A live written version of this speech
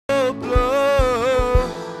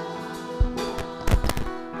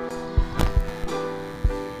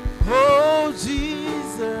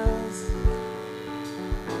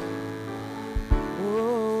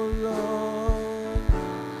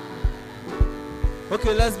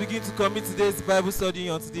Okay, let's begin to commit today's Bible study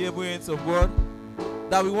unto the able hands of God.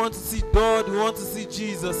 That we want to see God, we want to see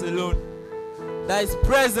Jesus alone. That His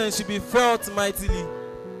presence should be felt mightily.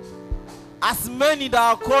 As many that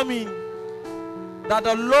are coming, that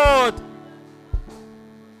the Lord,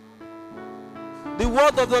 the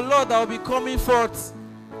word of the Lord that will be coming forth,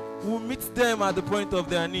 will meet them at the point of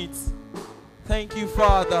their needs. Thank you,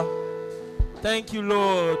 Father. Thank you,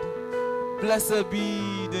 Lord. Blessed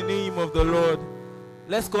be the name of the Lord.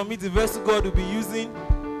 Let's commit the vessel God will be using,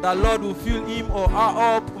 that Lord will fill him or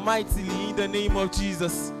her up mightily in the name of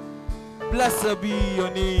Jesus. Blessed be your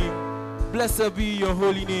name. Blessed be your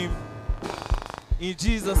holy name. In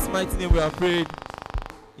Jesus' mighty name we are prayed.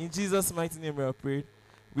 In Jesus' mighty name we are prayed.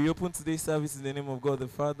 We open today's service in the name of God the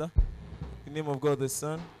Father, in the name of God the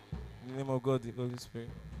Son, in the name of God the Holy Spirit.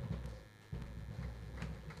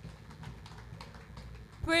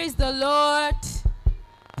 Praise the Lord.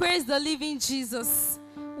 Praise the living Jesus,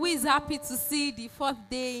 who is happy to see the 4th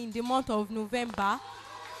day in the month of November.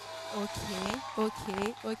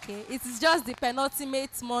 Okay. It is just the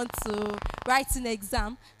penultimate month to write an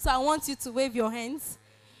exam. So I want you to wave your hands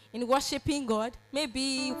in worshiping God.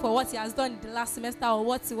 Maybe for what He has done in the last semester or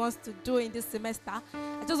what He wants to do in this semester.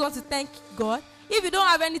 I just want to thank God. If you don't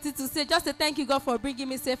have anything to say, just say thank you, God, for bringing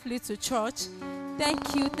me safely to church.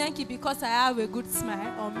 Thank you because I have a good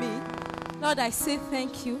smile on me. Lord, I say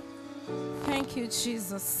thank you. Thank you,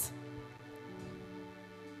 Jesus.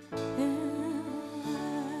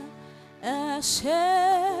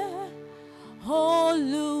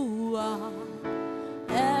 Olúwa,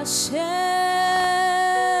 ẹ ṣé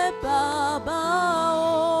Baba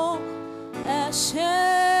o, ẹ ṣé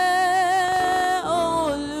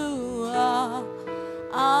Olúwa,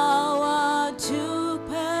 àwa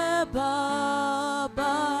dúpẹ́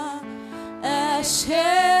Baba, ẹ ṣé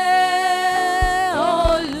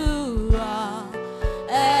Olúwa,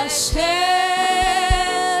 ẹ ṣé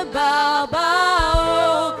Baba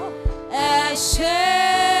o, ẹ ṣé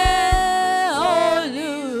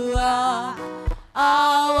Olúwa,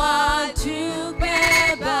 àwa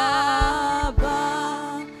dúpẹ́ Baba.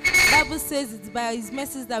 Bible says it's by His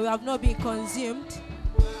mercies that we have not been consumed,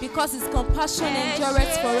 because His compassion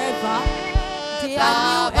endureth forever. They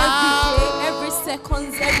are new every day, every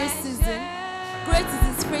second, every season. Great is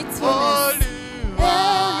His faithfulness.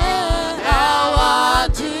 Àwa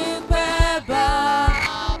dúpẹ́ Baba,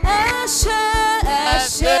 ẹ ṣé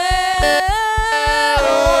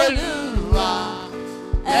Olúwa,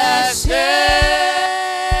 ẹ ṣé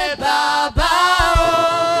Baba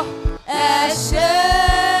o, ẹ ṣé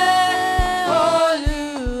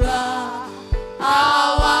Olúwa,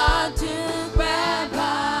 àwa dúpẹ́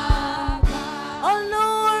Baba.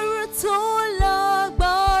 Ọlọ́run tó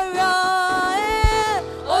lágbára,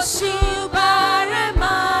 òṣùbà rẹ̀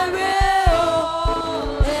máa rẹ̀ o,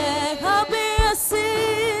 kábíyèsí,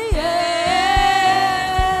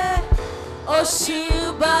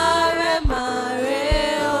 òṣùbà rẹ̀ máa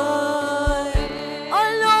rẹ̀ o.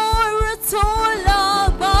 Ọlọ́run tó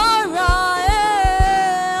lágbára,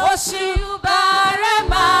 òṣùbà rẹ̀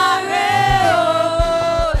máa rẹ̀ o,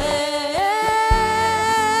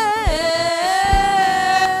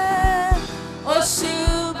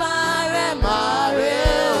 òṣùbà rẹ̀ máa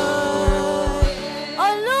rẹ̀ o.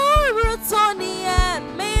 Ọlọ́run tó ní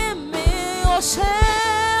ẹ̀mí mi, ó ṣé,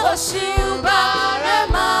 òṣùbà rẹ̀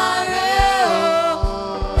máa rẹ̀ o.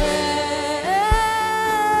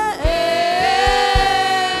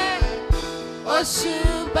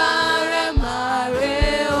 Òṣùbà rẹ̀ máa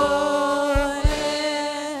rẹ̀ o.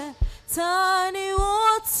 Ta ni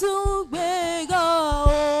wọ́n tún gbé ga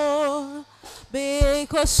o, bí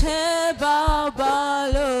kò ṣe Baba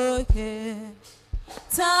lókè?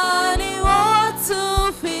 Ta ni wọ́n tún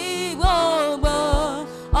fi gbogbo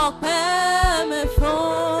ọpẹ́ mi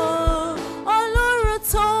fún? Ọlọ́run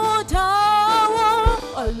tó dá wọn,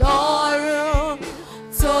 Ọlọ́run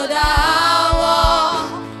tó dá wọn,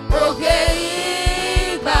 òkè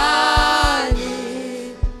ìgbàanì,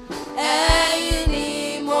 ẹ̀yin ni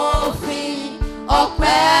mo fi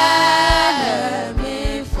ọpẹ́ mi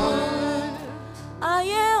fún.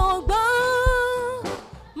 Ayé ò gbà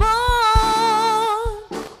mọ́,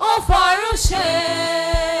 ó fọ̀run ṣe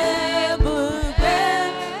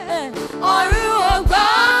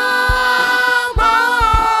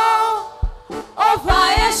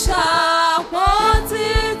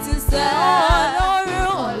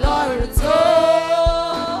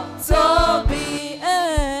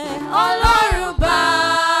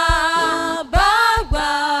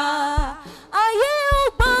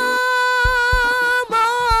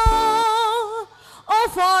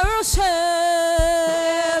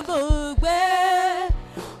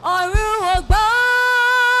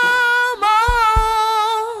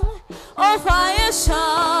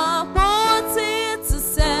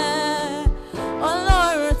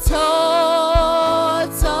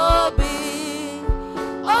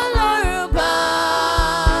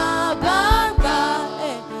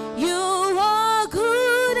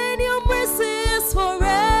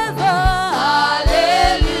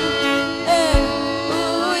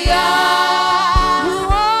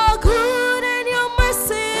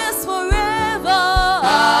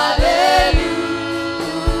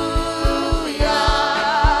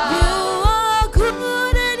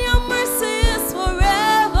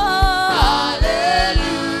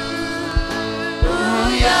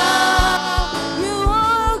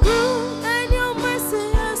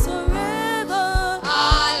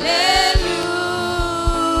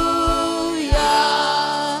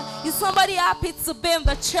happy to be in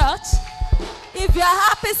the church? If you're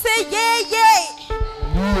happy, say yay, yay.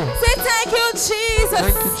 Say thank you, Jesus.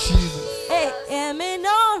 Thank you, Jesus. Hey,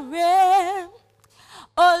 Eminore,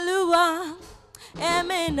 Oluwa,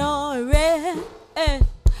 Eminore,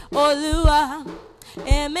 Oluwa,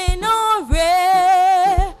 Eminore,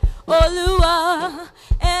 Oluwa,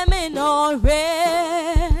 Eminore,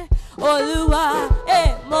 Oluwa,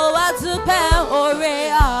 mo wá dúpẹ́ oore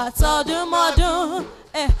àtọdúnmọ́dún,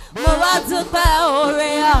 mo wá dúpẹ́ oore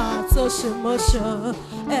àtoṣùmọ̀ṣù,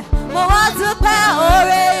 mo wá dúpẹ́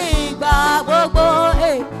oore ìgbà gbogbo,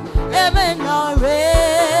 Eminore,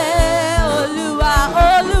 Oluwa,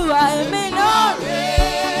 Oluwa, Eminore,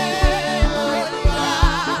 Oluwa,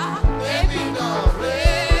 Eminore,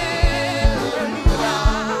 Oluwa,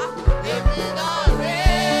 Eminore,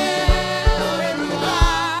 Oluwa,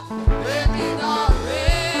 Eminore,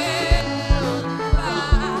 Oluwa.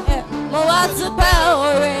 Mo wá dúpẹ́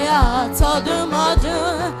oore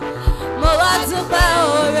àtọdúnmọ́dún, mo wá dúpẹ́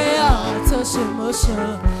oore àtoṣùmọ̀ṣù,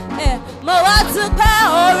 mo wá dúpẹ́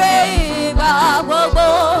oore ìgbà gbogbo,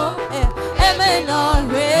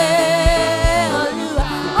 Eminore, Olúwa.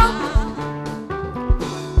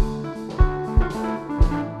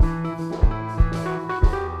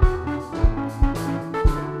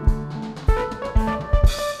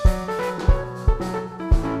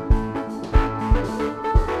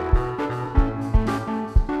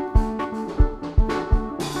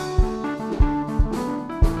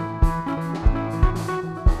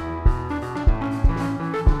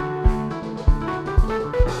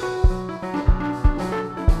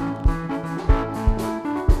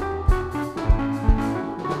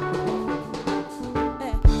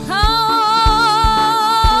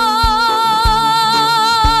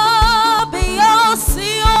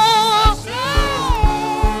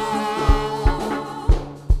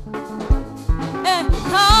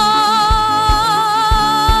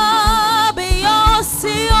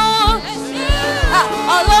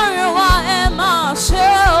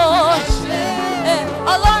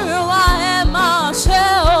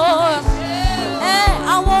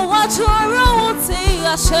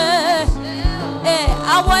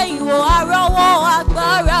 Àwọn ìwò arọ́wọ́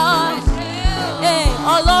agbára,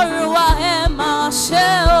 Ọlọ́run wa ẹ máa ṣe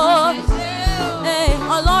o,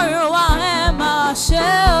 Ọlọ́run wa ẹ máa ṣe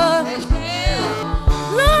o.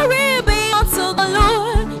 Glory be unto the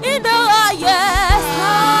Lord in the highest,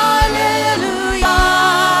 hallelujah.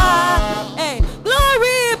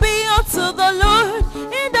 Glory be unto the Lord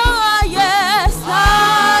in the highest,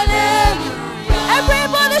 hallelujah.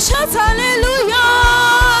 Everybody shout hallelujah.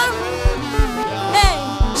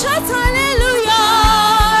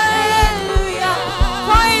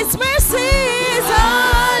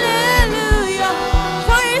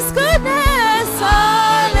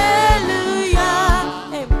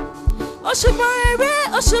 Òṣùbà rere,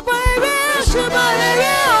 òṣùbà rere, òṣùbà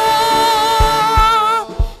rere ooo.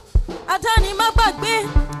 Àdáni má gbàgbé,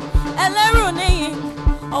 ẹlẹ́rù níyìn,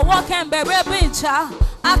 ọwọ́ kẹ́ńbẹ̀rẹ̀ bí ìjà,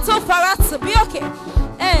 àtòfara tì bí òkè.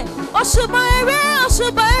 Òṣùbà rere,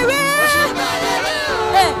 òṣùbà rere.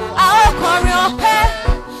 A ó kọrin ọpẹ́,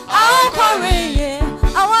 a ó kọrin ìyìn,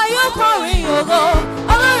 àwa yóò kọrin ògo.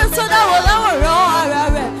 Ọlọ́run tó dáwọ́ láwòrán ara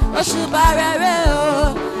rẹ̀, òṣùbà rere ooo.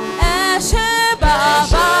 Ẹ ṣé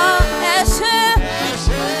bàbá.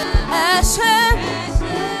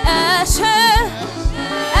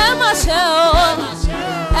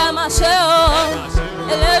 Ẹ má ṣe o,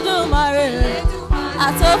 Elédùmarè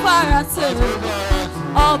àtòfarasí,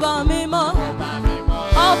 ọba mímọ́,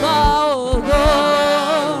 ọba ògo.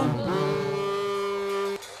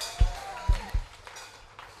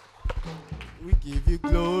 We give you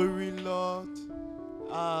glory, Lord,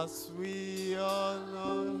 as we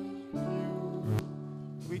honor you.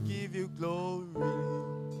 We give you glory.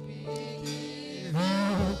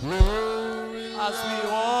 As we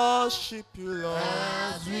worship you, Lord,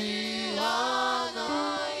 as we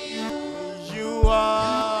honor you, you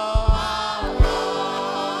are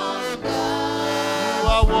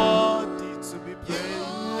worthy to be praised.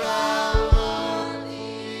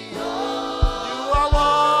 You are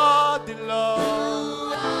worthy,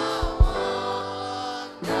 Lord.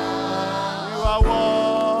 You are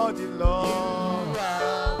worthy, Lord.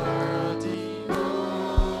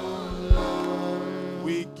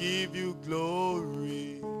 We give you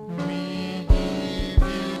glory.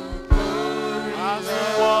 As we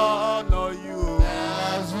honor you,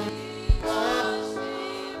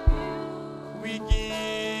 we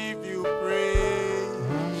give you praise.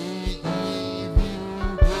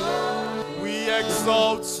 We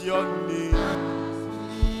exalt your name.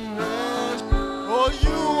 Oh,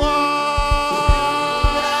 you are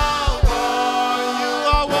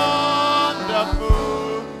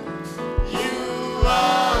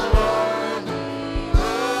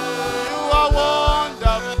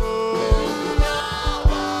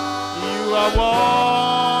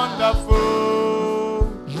wonderful.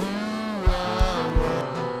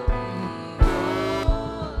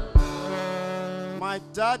 My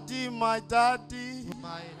daddy, my daddy,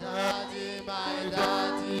 My daddy, my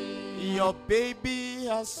daddy, your baby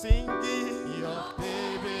is singing. your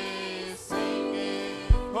baby is singing.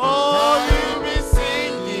 Oh, you'll be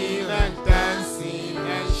singing and dancing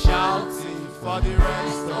and shouting for the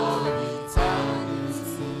rest of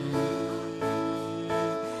eternity.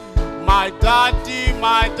 My daddy,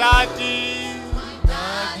 my daddy, My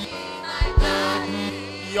daddy, my daddy,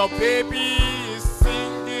 your baby is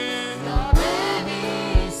singing. your baby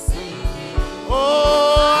is singing.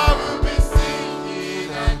 Oh, I will be singing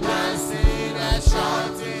and dancing and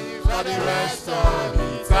shouting for the rest of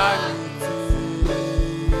eternity.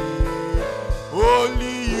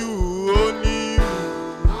 only you, only you,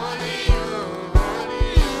 Only you, only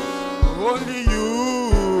you, only you,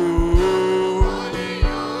 only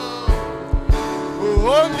you,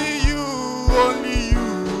 oh, only you, only you,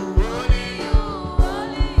 only you,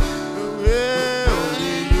 only you. yeah,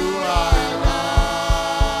 only you are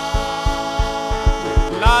God.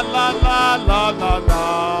 La la la la la la,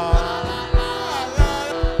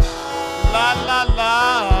 la la la,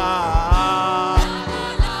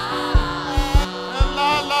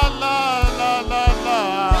 la la la la la la.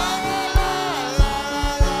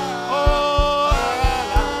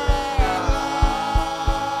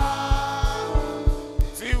 Oh,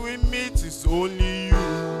 till we meet is only you.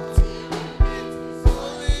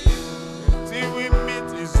 Till we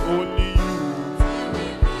meet is only you.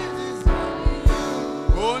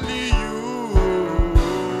 Only you.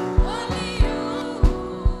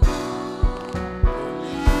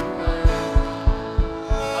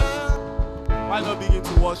 Why not begin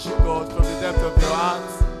to worship God from the depth of your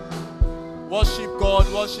heart? Worship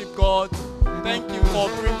God, worship God. Thank you for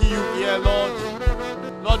bringing you here, Lord.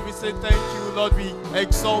 Lord, we say thank you. Lord, we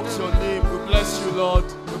exalt your name. We bless you, Lord.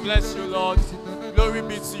 We bless you, Lord. Glory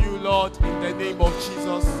be to you, Lord, in the name of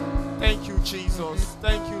Jesus. Thank you, Jesus.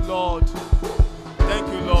 Thank you, Lord. Thank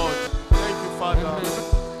you, Lord. Thank you, Father.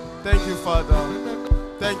 Thank you, Father.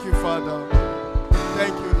 Thank you, Father.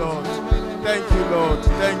 Thank you, Lord. Thank you, Lord.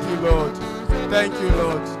 Thank you, Lord. Thank you,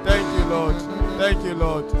 Lord. Thank you, Lord. Thank you,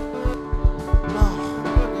 Lord.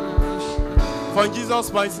 For in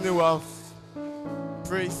Jesus' mighty name we have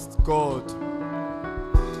praised God.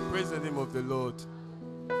 Praise the name of the Lord.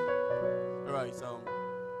 Alright,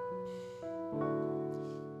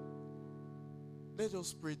 let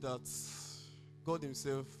us pray that God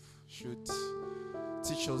Himself should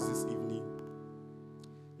teach us this evening.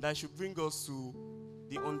 That should bring us to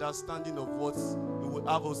the understanding of what He would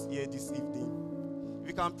have us hear this evening. If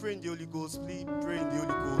you can pray in the Holy Ghost, please pray in the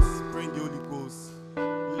Holy Ghost. Pray in the Holy Ghost.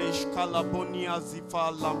 Lesh kalabonia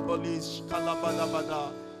zifa lambolis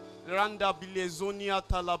kalabalabada. Randa bilezonia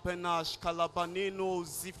talabenash kalabaneno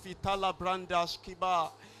zifitala brandash kiba.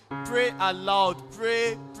 Pray aloud.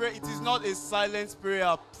 Pray. Pray. It is not a silent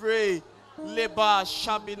prayer. Pray. Leba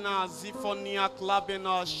shabina zifonia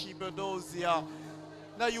klabena shibedozia.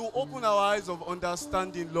 That you will open our eyes of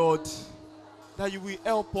understanding, Lord. That you will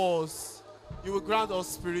help us. You will grant us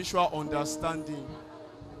spiritual understanding,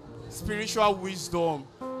 spiritual wisdom.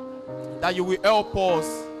 That you will help us.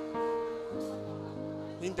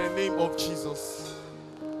 In the name of Jesus.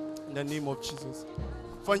 In the name of Jesus.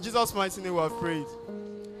 For in Jesus' mighty name we have prayed.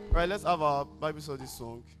 Right, let's have our Bible study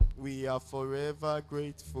song. We are forever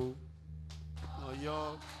grateful. Oh,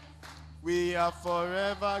 yeah. We are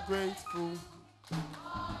forever grateful.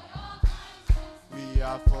 We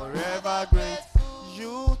are forever grateful.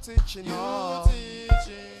 You teaching us.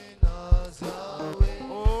 Your way.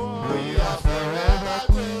 Oh, We are forever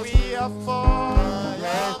grateful. we are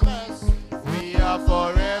we are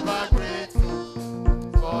forever grateful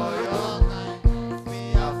for your We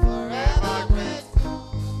are forever grateful.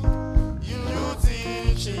 you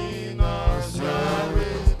teaching us your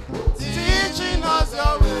ways, teaching us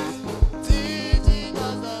your ways, Teaching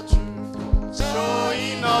us the truth.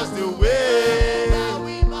 showing us the way, That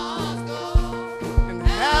we must go. and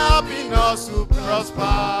helping us to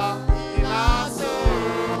prosper in our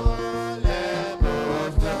soul,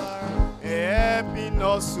 helping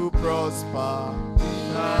us to prosper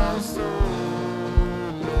in our soul.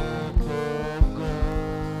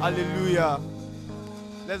 Hallelujah.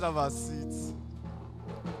 Let's have our seats.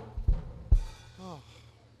 Oh.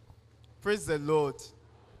 Praise the Lord.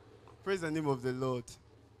 Praise the name of the Lord.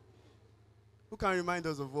 Who can remind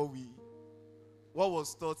us of what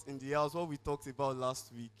was taught in the house, what we talked about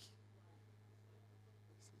last week?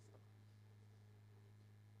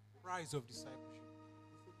 Price of discipleship.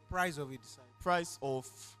 Price of a disciple. Price of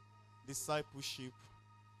discipleship.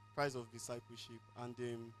 price of discipleship. And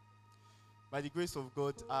by the grace of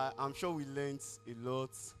God, I'm sure we learned a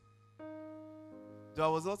lot. Though I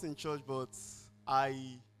was not in church, but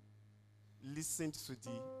I listened to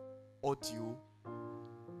the audio.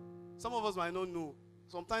 Some of us might not know.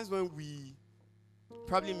 Sometimes when we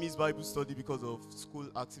probably miss Bible study because of school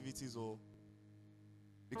activities or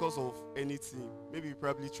because of anything, maybe you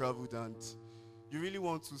probably traveled and you really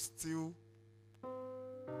want to still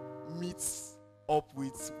meet up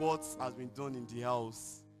with what has been done in the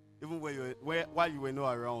house, even while you were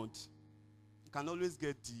not around. You can always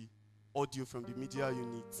get the audio from the media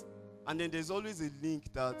unit. And then there's always a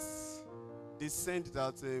link that they send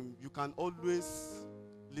that you can always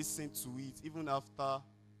listen to it even after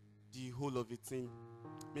the whole of the thing.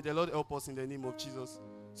 May the Lord help us in the name of Jesus.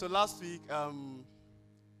 So last week,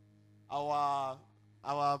 our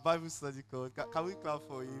Bible study called, can we clap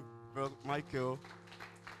for him, Bro Michael?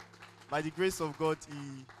 By the grace of God,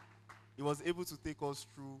 he was able to take us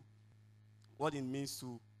through what it means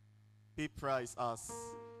to pay price as.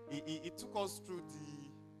 He took us through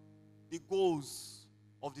the goals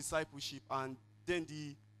of discipleship and then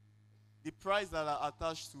the price that are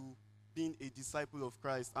attached to being a disciple of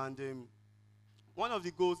Christ. And one of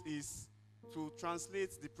the goals is to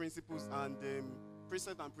translate the principles and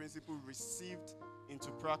precept and principle received into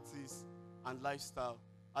practice and lifestyle.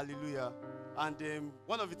 Hallelujah. And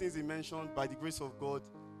one of the things he mentioned, by the grace of God,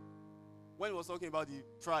 when he was talking about the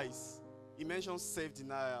price, he mentioned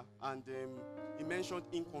self-denial and he mentioned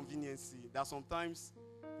inconveniency, that sometimes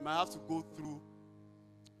you might have to go through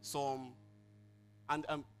some. And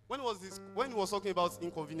when he was talking about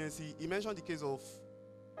inconveniency, he mentioned the case of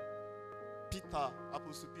Peter,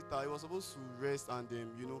 Apostle Peter. He was supposed to rest and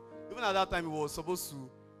even at that time he was supposed to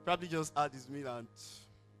probably just add his meal and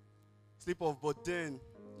sleep off. But then,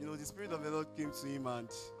 the Spirit of the Lord came to him and,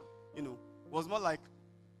 was more like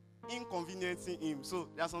inconveniencing him. So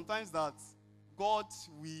there are sometimes that God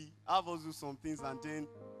will have us do some things and then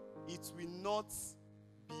it will not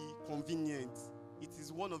be convenient. It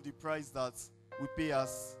is one of the price that we pay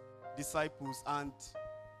as disciples. And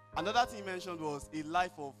another thing he mentioned was a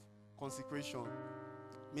life of consecration.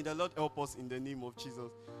 May the Lord help us in the name of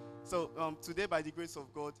Jesus. So today, by the grace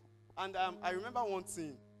of God, and I remember one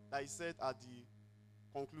thing that he said at the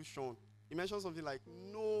conclusion. He mentioned something like,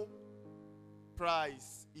 no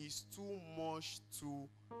price is too much to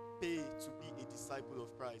pay to be a disciple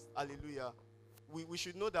of Christ. Hallelujah. We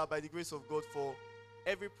should know that by the grace of God, for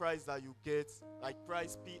every prize that you get, like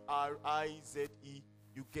prize P-R-I-Z-E,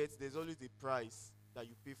 you get, there's always a price that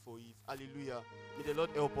you pay for it. Hallelujah. May the Lord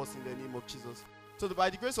help us in the name of Jesus. So by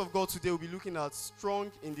the grace of God today, we'll be looking at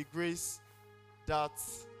strong in the grace that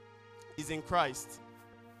is in Christ.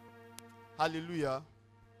 Hallelujah.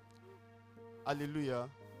 Hallelujah.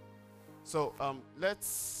 So let's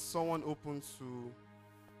someone open to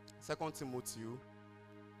 2 Timothy.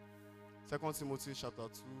 2 Timothy chapter 2.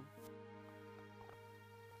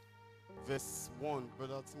 Verse 1,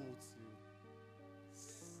 Brother Timothy.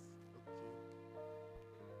 Okay.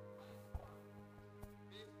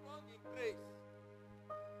 Be strong in grace.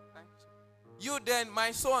 Thank you. You then,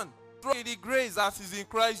 my son, strong in the grace that is in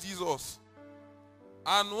Christ Jesus.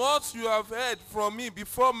 And what you have heard from me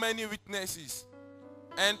before many witnesses,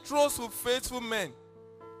 and trust to faithful men,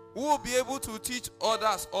 who will be able to teach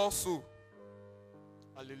others also.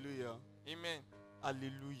 Hallelujah. Amen.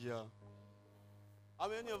 Hallelujah. How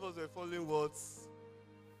many of us were following what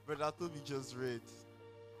Brother Toby just read?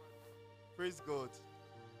 Praise God.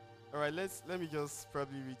 All right, let me just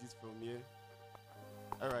probably read it from here.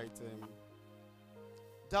 All right.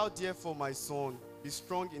 Thou therefore, my son, be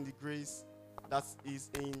strong in the grace that is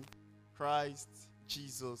in Christ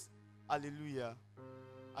Jesus. Hallelujah.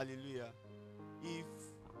 Hallelujah. If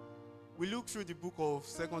we look through the book of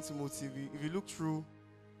 2 Timothy, if you look through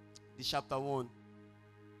the chapter 1,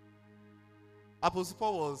 Apostle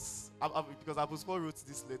Paul was, because Apostle Paul wrote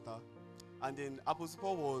this letter, and then Apostle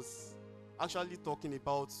Paul was actually talking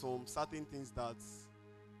about some certain things that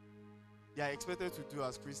they are expected to do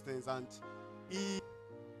as Christians, and he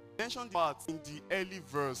mentioned part In the early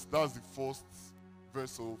verse, that's the first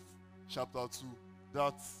verse of chapter 2,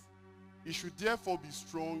 that he should therefore be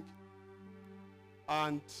strong,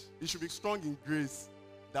 and he should be strong in grace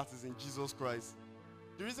that is in Jesus Christ.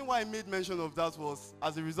 The reason why I made mention of that was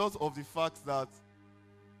as a result of the fact that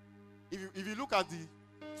if you look at the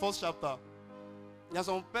first chapter, there are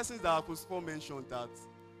some persons that Apostle Paul mentioned that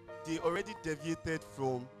they already deviated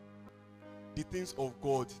from the things of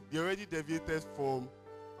God. They already deviated from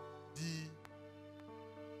the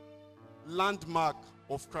landmark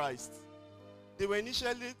of Christ. They were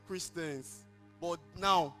initially Christians, but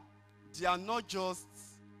now they are not just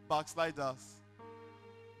backsliders,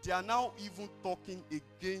 they are now even talking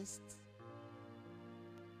against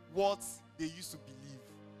what they used to believe.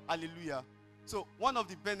 Hallelujah. So one of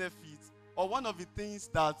the benefits, or one of the things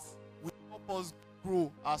that will help us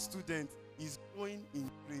grow as students, is growing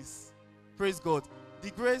in grace. Praise God.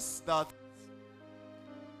 The grace that,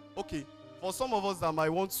 okay, for some of us that might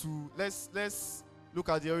want to, let's look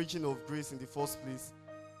at the origin of grace in the first place.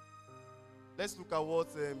 Let's look at what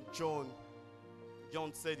John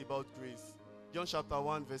said about grace. John chapter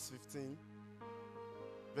 1, verse 15.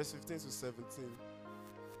 Verse 15 to 17.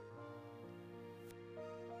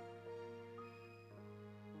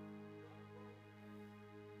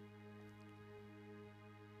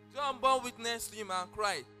 John bore witness to him and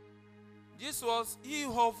cried, "This was he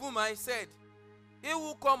of whom I said, He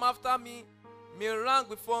who come after me may rank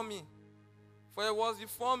before me, for he was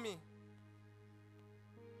before me."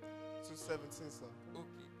 To 17, sir. Okay.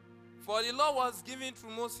 For the law was given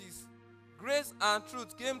through Moses, grace and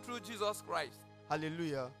truth came through Jesus Christ.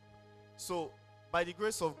 Hallelujah. So, by the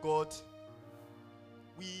grace of God,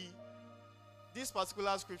 this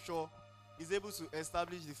particular scripture is able to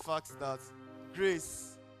establish the fact that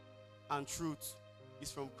grace and truth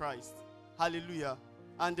is from Christ. Hallelujah.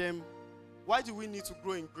 And why do we need to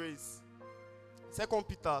grow in grace? 2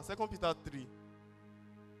 Peter 3.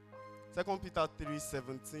 2 Peter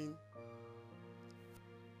 3:17.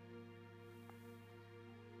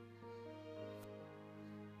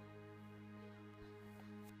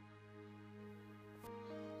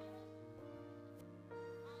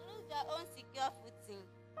 Lose your own secure footing.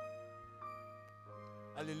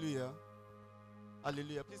 Hallelujah.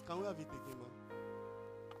 Hallelujah. Please, can we have it again, man?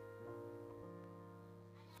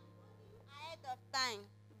 Ahead of time,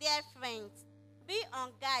 dear friends, be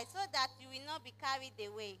on guard so that you will not be carried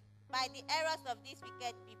away by the errors of these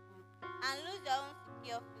wicked people and lose your own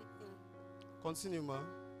secure footing. Continue, man,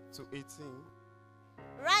 to 18.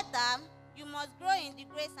 Rather, you must grow in the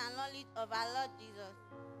grace and knowledge of our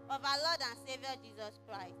Lord and Savior Jesus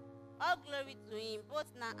Christ. All glory to him,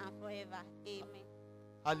 both now and forever. Amen.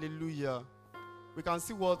 Hallelujah. We can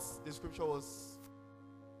see what the scripture was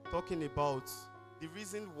talking about. The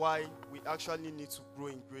reason why we actually need to grow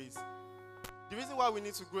in grace. The reason why we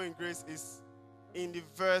need to grow in grace is in the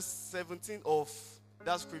verse 17 of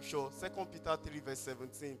that scripture, 2 Peter 3 verse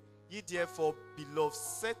 17. Ye therefore, beloved,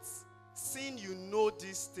 seeing you know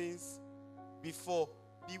these things before,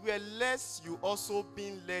 beware lest you also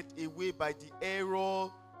being led away by the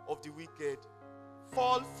error of the wicked,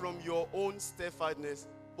 fall from your own steadfastness,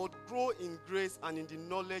 but grow in grace and in the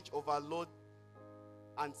knowledge of our Lord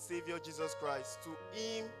and Savior Jesus Christ. To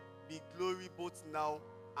him be glory both now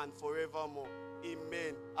and forevermore.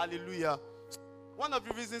 Amen. Hallelujah. One of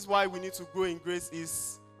the reasons why we need to grow in grace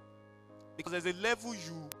is because there's a level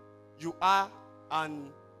you are,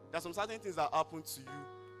 and there's some certain things that happen to you.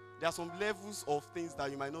 There are some levels of things that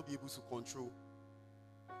you might not be able to control.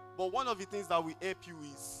 But one of the things that will help you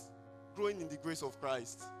is growing in the grace of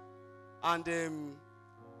Christ. And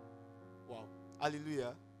wow,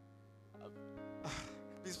 hallelujah.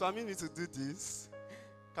 Please permit me to do this.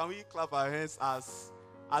 Can we clap our hands as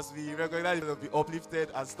we recognize that we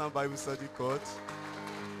uplifted and stand Bible study court?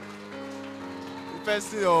 The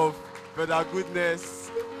person of Brother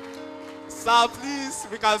Goodness. Sir, please,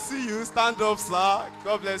 we can see you. Stand up, sir.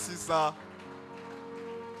 God bless you, sir.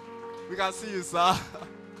 We can see you, sir.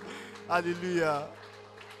 Hallelujah.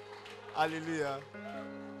 Hallelujah.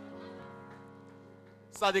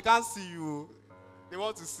 Sir, they can't see you. They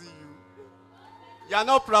want to see you. You are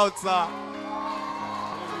not proud, sir.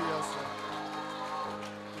 Hallelujah, sir.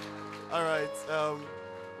 All right.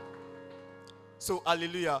 So,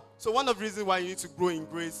 hallelujah. So, one of the reasons why you need to grow in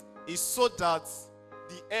grace is so that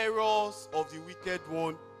the errors of the wicked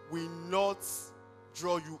one will not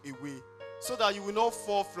draw you away. So that you will not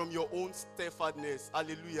fall from your own steadfastness.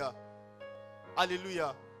 Hallelujah.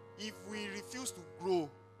 Hallelujah. If we refuse to grow,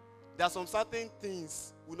 there are some certain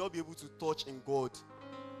things we'll not be able to touch in God.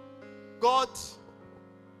 God,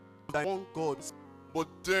 God. But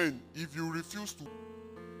then, if you refuse to,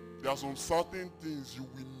 there are some certain things you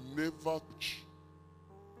will never touch.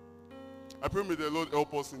 I pray may the Lord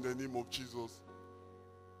help us in the name of Jesus.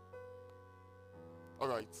 All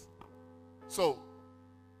right. So,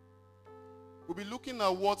 we'll be looking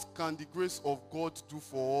at what can the grace of God do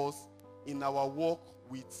for us in our walk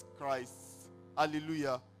with Christ.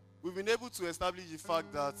 Hallelujah. We've been able to establish the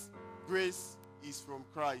fact that grace is from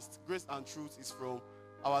Christ. Grace and truth is from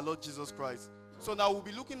our Lord Jesus Christ. So now we'll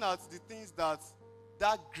be looking at the things that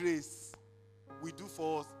grace will do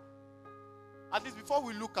for us. At least before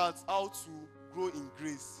we look at how to grow in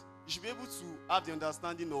grace, you should be able to have the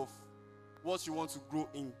understanding of what you want to grow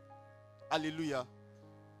in. Hallelujah.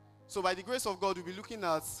 So by the grace of God, we'll be looking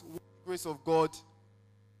at what the grace of God.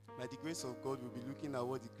 By the grace of God, we'll be looking at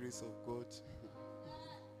what the grace of God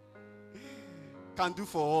can do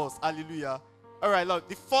for us. Hallelujah. All right, Lord.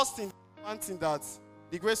 The first thing, one thing that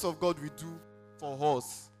the grace of God will do for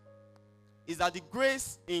us is that the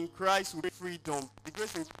grace in Christ will bring freedom. The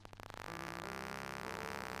grace in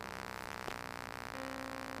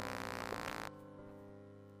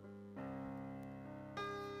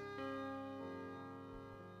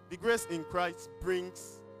The grace in Christ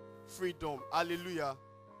brings freedom. Hallelujah.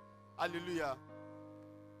 Hallelujah.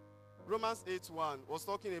 Romans 8:1 was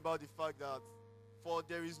talking about the fact that for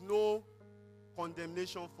there is no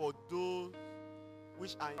condemnation for those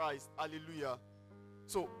which are in Christ. Hallelujah.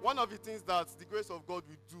 So one of the things that the grace of God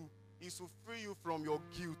will do is to free you from your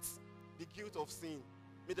guilt, the guilt of sin.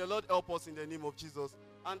 May the Lord help us in the name of Jesus.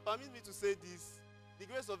 And permit me to say this, the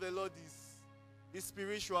grace of the Lord is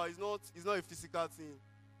spiritual, it's not a physical thing.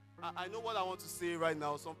 I know what I want to say right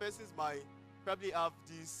now. Some persons might probably have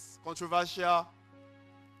this controversial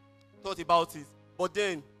thought about it, but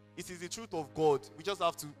then it is the truth of God. We just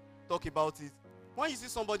have to talk about it. When you see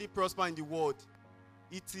somebody prosper in the world,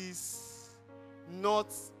 it is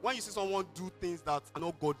not, when you see someone do things that are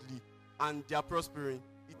not godly and they are prospering,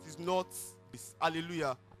 it is not this.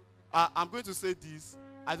 Hallelujah. I'm going to say this.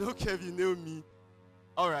 I don't care if you know me.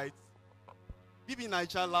 All right. BB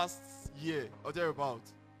Niger last year or thereabout.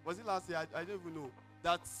 Was it last year? I don't even know.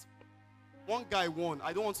 That one guy won.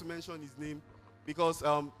 I don't want to mention his name because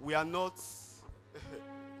we are not,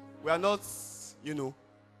 you know.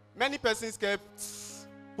 Many persons kept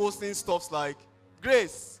posting stuff like,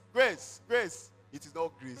 grace, grace, grace. It is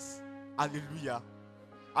not grace. Hallelujah.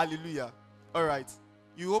 Hallelujah. All right.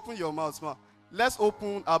 You open your mouth, man. Let's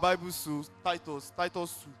open our Bibles to Titus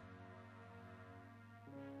 2.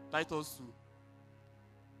 Titus 2.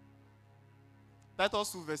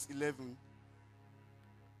 Titus 2 verse 11.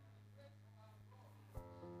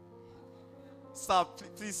 Sir,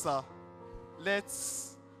 please, sir. Let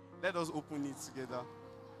us open it together.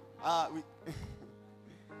 All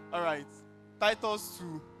right. Titus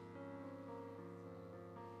 2.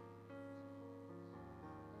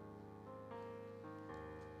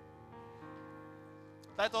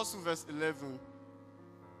 Titus 2 verse 11.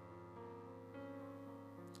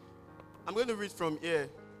 I'm going to read from here.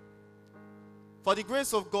 For the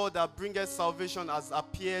grace of God that bringeth salvation has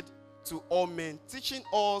appeared to all men, teaching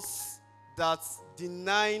us that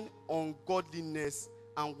denying ungodliness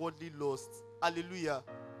and worldly lust. Hallelujah.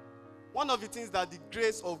 One of the things that the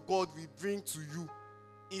grace of God will bring to you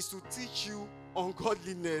is to teach you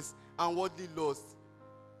ungodliness and worldly lust.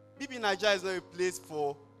 BB Niger is not a place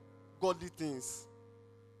for godly things.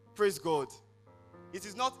 Praise God. It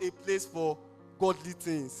is not a place for godly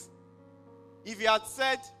things. If he had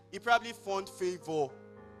said he probably found favor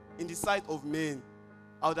in the sight of men,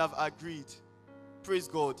 I would have agreed. Praise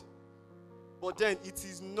God. But then it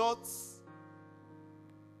is not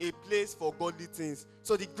a place for godly things.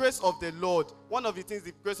 So the grace of the Lord, one of the things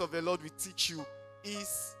the grace of the Lord will teach you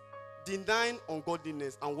is denying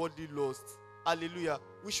ungodliness and worldly lust. Hallelujah.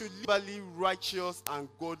 We should live righteous and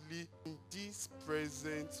godly in this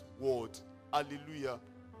present world. Hallelujah.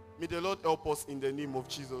 May the Lord help us in the name of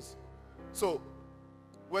Jesus. So,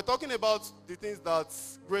 we're talking about the things that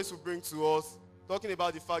grace will bring to us, talking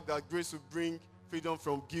about the fact that grace will bring freedom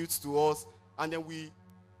from guilt to us, and then we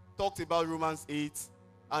talked about Romans 8,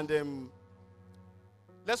 and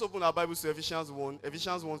let's open our Bibles to Ephesians 1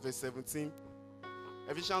 verse 17.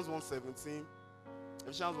 Ephesians 1:17.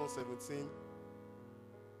 Ephesians 1:17.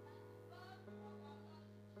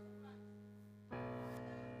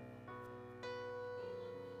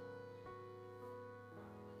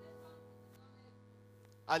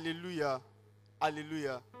 Hallelujah.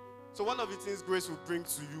 Hallelujah. So one of the things grace will bring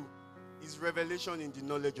to you is revelation in the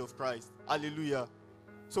knowledge of Christ. Hallelujah.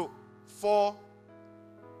 So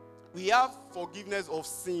we have forgiveness of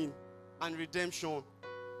sin and redemption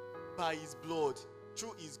by his blood,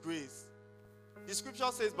 through his grace. The scripture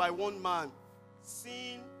says by one man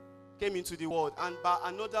sin came into the world, and by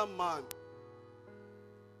another man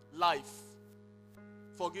life,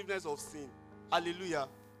 forgiveness of sin. Hallelujah.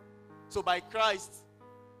 So by Christ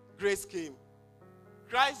grace came.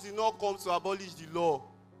 Christ did not come to abolish the law,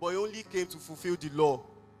 but he only came to fulfill the law.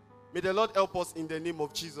 May the Lord help us in the name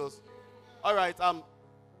of Jesus. All right.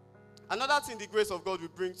 Another thing the grace of God will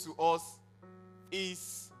bring to us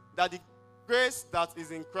is that the grace that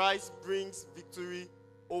is in Christ brings victory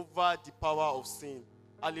over the power of sin.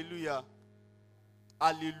 Hallelujah.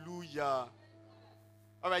 Hallelujah.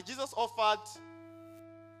 All right. Jesus offered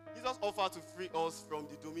to free us from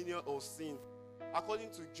the dominion of sin.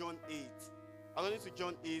 according to John 8. According to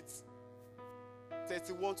John 8,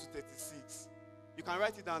 31 to 36. You can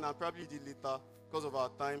write it down and probably read it later because of our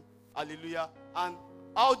time. Hallelujah. And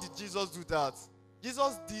how did Jesus do that?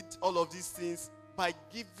 Jesus did all of these things by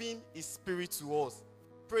giving his spirit to us.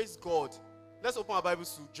 Praise God. Let's open our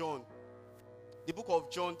Bibles to John. The book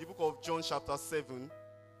of John chapter 7.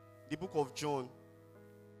 The book of John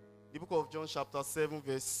chapter 7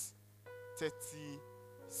 verse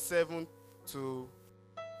 37 to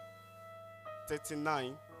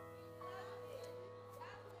 39.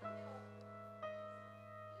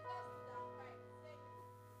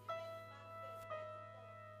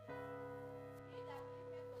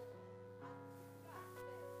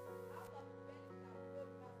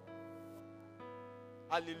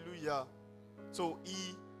 Hallelujah. So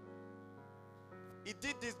he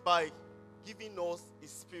did this by giving us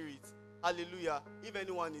his spirit. Hallelujah. If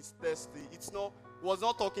anyone is thirsty, was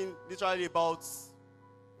not talking literally about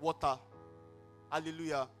water.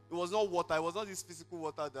 Hallelujah. It was not water. It was not this physical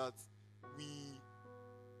water that we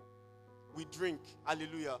drink.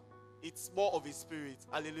 Hallelujah. It's more of a spirit.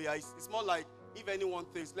 Hallelujah. It's more like, if anyone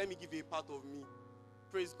thinks, let me give you a part of me.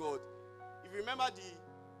 Praise God. If you remember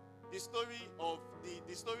the story of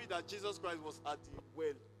the story that Jesus Christ was at the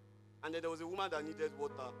well, and then there was a woman that needed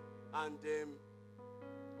water, and the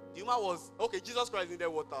woman was Jesus Christ needed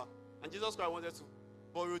water, and Jesus Christ wanted to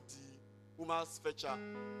borrow the woman's fetcher.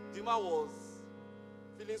 The woman was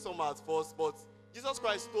feeling somehow at first, but Jesus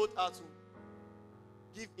Christ told her to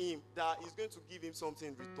give him, that he's going to give him something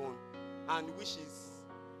in return, and which is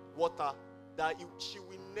water, that she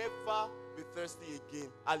will never be thirsty again.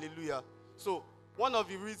 Hallelujah. So one of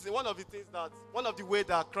the way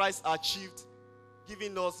that Christ achieved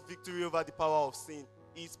giving us victory over the power of sin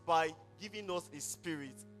is by giving us his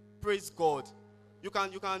spirit. Praise God. You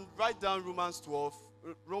can write down Romans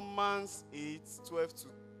 8, 12 to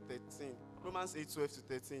 13. Romans 8, 12 to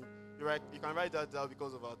 13. You can write that down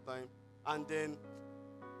because of our time. And then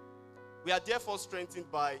we are therefore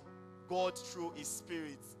strengthened by God through his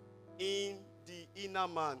spirit in the inner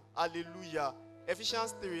man. Hallelujah.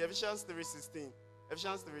 Ephesians 3:16.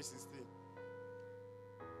 Ephesians 3:16.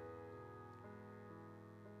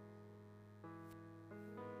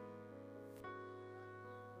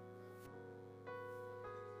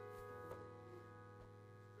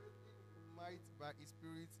 Might by his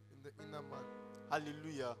spirit in the inner man.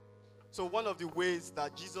 Hallelujah. So one of the ways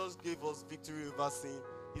that Jesus gave us victory over sin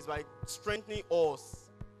is by strengthening us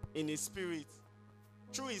in his spirit.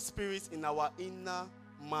 Through his spirit in our inner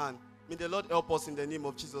man. May the Lord help us in the name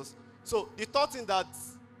of Jesus. So the third thing that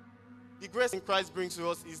the grace in Christ brings to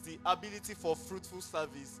us is the ability for fruitful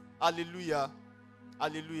service. Hallelujah.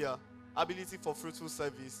 Hallelujah. Ability for fruitful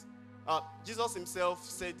service. Jesus himself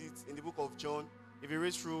said it in the book of John. If you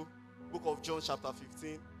read through book of John chapter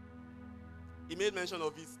 15, he made mention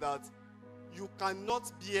of it that you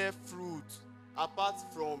cannot bear fruit apart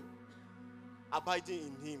from abiding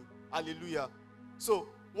in him. Hallelujah. So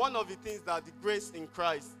one of the things that the grace in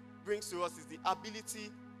Christ brings to us is the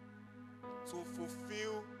ability to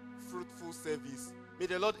fulfill fruitful service. May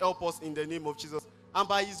the Lord help us in the name of Jesus. And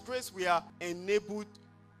by his grace, we are enabled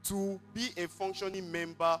to be a functioning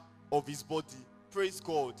member of his body. Praise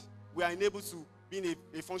God. We are enabled to be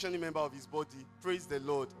a functioning member of his body. Praise the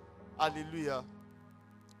Lord. Hallelujah.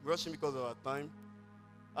 We're rushing because of our time.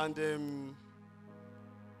 And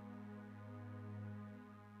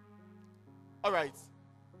all right.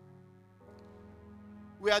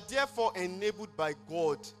 We are therefore enabled by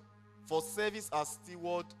God for service as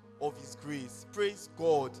steward of his grace. Praise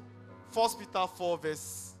God. 1 Peter 4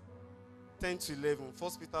 verse 10 to 11.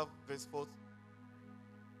 1 Peter verse 4,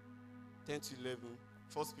 10 to 11.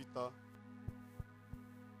 1 Peter.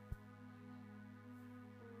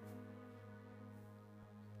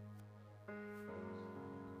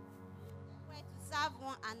 Where to serve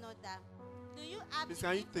one another. Do you have Please, the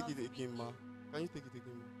can you gift take of it again, ma? speaking? Can you take it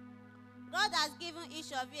again, ma? God has given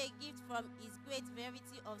each of you a gift from his great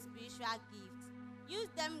variety of spiritual gifts. Use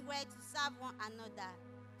them well to serve one another.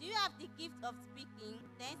 Do you have the gift of speaking?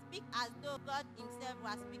 Then speak as though God himself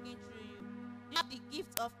was speaking through you. Do you have the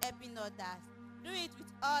gift of helping others? Do it with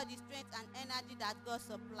all the strength and energy that God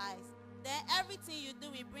supplies. Then everything you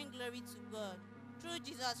do will bring glory to God. Through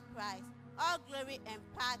Jesus Christ, all glory and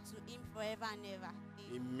power to him forever and ever.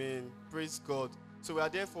 Amen. Praise God. So we are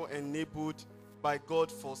therefore enabled by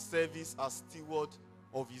God for service as steward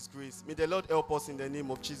of his grace. May the Lord help us in the name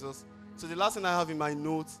of Jesus. So the last thing I have in my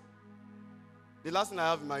notes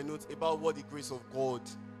about what the grace of God,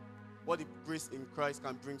 what the grace in Christ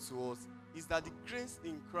can bring to us, is that the grace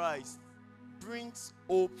in Christ brings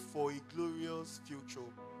hope for a glorious future.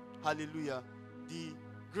 Hallelujah. The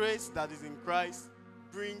grace that is in Christ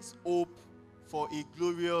brings hope for a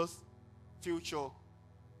glorious future.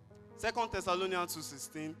 2 Thessalonians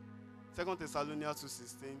 2:16. 2 Thessalonians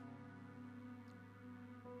 2:16.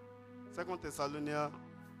 2 Thessalonians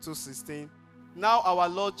 2:16. Now our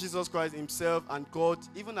Lord Jesus Christ himself and God,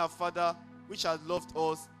 even our Father, which has loved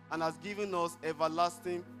us and has given us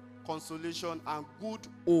everlasting consolation and good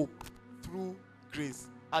hope through grace.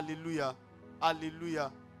 Hallelujah.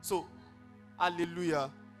 Hallelujah. So,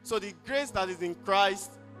 hallelujah. So the grace that is in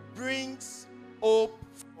Christ brings hope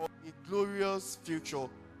for a glorious future.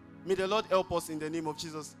 May the Lord help us in the name of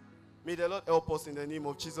Jesus. May the Lord help us in the name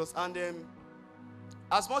of Jesus. And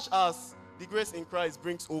as much as the grace in Christ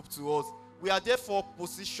brings hope to us, we are therefore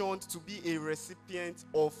positioned to be a recipient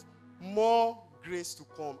of more grace to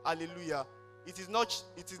come. Hallelujah. It is not,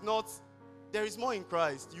 there is more in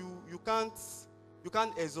Christ. You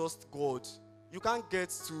can't exhaust God. You can't get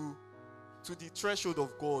to the threshold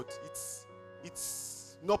of God.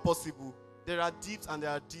 It's not possible. There are deeps and there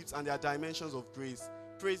are deeps and there are dimensions of grace.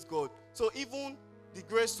 Praise God. So even the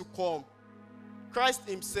grace to come, Christ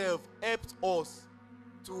himself helped us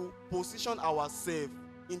to position ourselves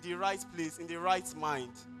in the right place, in the right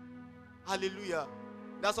mind. Hallelujah.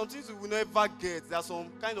 There are some things you will never get. There are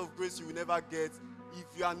some kind of grace you will never get if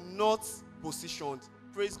you are not positioned.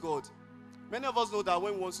 Praise God. Many of us know that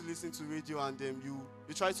when we want to listen to radio and you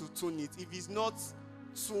try to tune it, if it's not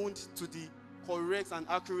tuned to the correct and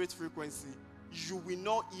accurate frequency, you will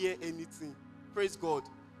not hear anything. Praise God.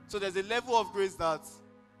 So there's a level of grace that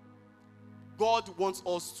God wants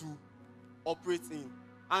us to operate in.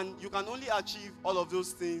 And you can only achieve all of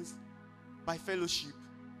those things by fellowship,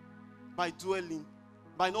 by dwelling,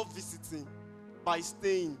 by not visiting, by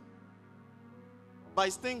staying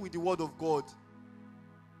with the word of God.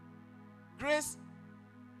 Grace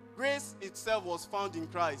itself was found in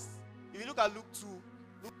Christ. If you look at Luke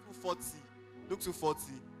 2:40,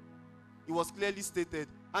 it was clearly stated.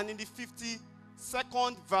 And in the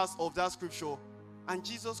 52nd verse of that scripture, and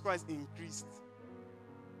Jesus Christ increased.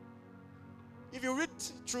 If you read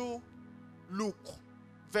through Luke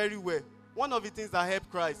very well, one of the things that helped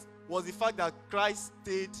Christ was the fact that Christ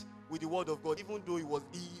stayed with the word of God, even though he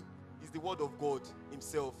is the word of God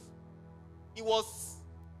himself. He was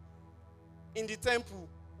in the temple,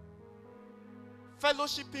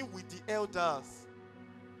 fellowshipping with the elders,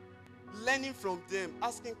 learning from them,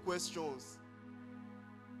 asking questions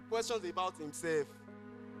about himself.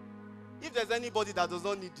 If there's anybody that does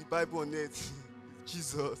not need the Bible on earth, it's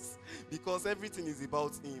Jesus, because everything is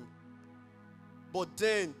about him. But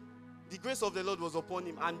then the grace of the Lord was upon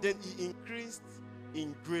him, and then he increased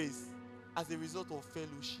in grace as a result of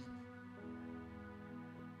fellowship.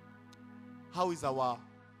 How is our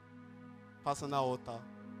personal altar?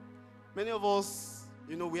 Many of us,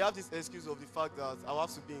 we have this excuse of the fact that I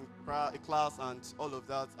have to be in a class and all of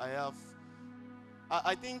that.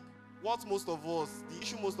 I think the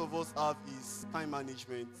issue most of us have is time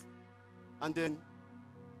management. And then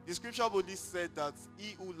the scripture boldly said that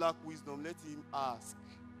he who lack wisdom, let him ask,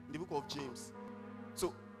 in the book of James.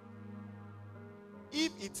 So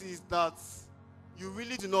if it is that you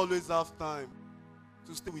really do not always have time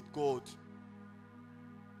to stay with God,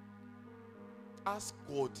 ask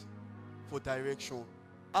God for direction.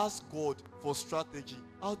 Ask God for strategy.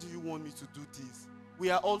 How do you want me to do this? We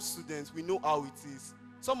are all students. We know how it is.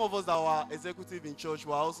 Some of us that are executive in church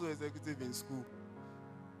were also executive in school.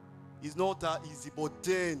 It's not that easy, but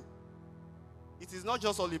then it is not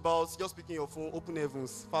just all about just picking your phone, open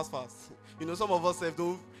heavens, fast. Some of us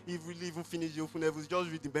don't really even finish the open heavens, just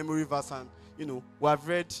read the memory verse and, we have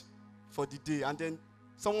read for the day. And then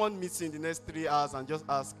someone meets you in the next 3 hours and just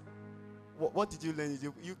ask, what did you learn?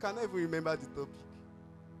 You cannot even remember the topic.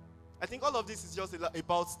 I think all of this is just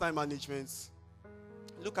about time management.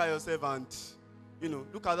 Look at yourself and,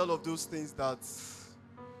 look at all of those things that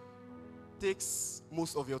takes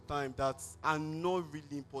most of your time that are not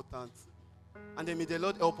really important. And then may the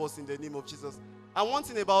Lord help us in the name of Jesus. And one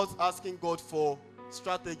thing about asking God for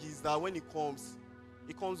strategies that when it comes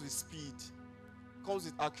with speed, it comes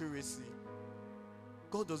with accuracy.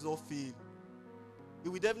 God does not fail. He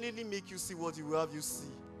will definitely make you see what he will have you see.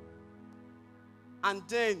 And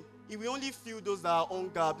then he will only fill those that are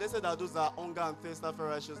hunger. Blessed are those that are hunger and thirst after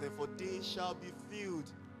righteousness, for they shall be filled.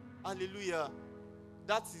 Hallelujah.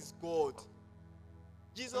 That is God.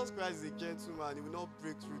 Jesus Christ is a gentleman. He will not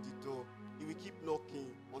break through the door. He will keep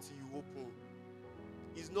knocking until you open.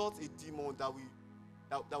 He's not a demon that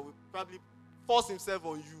will probably force himself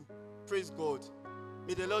on you. Praise God.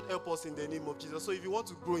 May the Lord help us in the name of Jesus. So if you want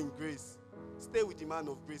to grow in grace, stay with the man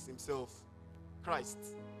of grace himself, Christ.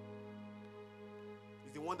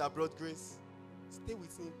 He's the one that brought grace. Stay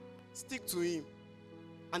with him. Stick to him.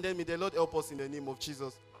 And then may the Lord help us in the name of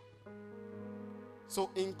Jesus. So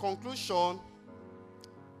in conclusion,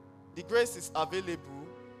 the grace is available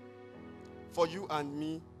for you and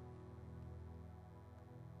me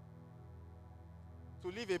to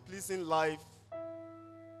live a pleasing life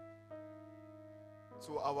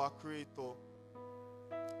to our Creator.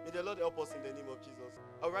 May the Lord help us in the name of Jesus.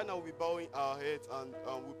 Right now we'll be bowing our heads and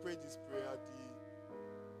we'll pray this prayer.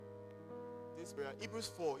 This prayer,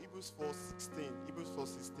 Hebrews 4:16. Hebrews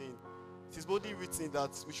 4:16. It is boldly written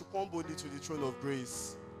that we should come boldly to the throne of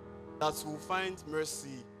grace, that we'll find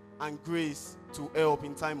mercy and grace to help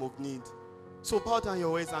in time of need. So bow down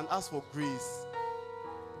your heads and ask for grace.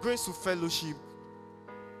 Grace to fellowship.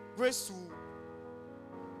 Grace to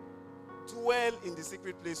dwell in the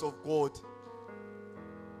secret place of God.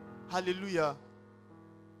 Hallelujah.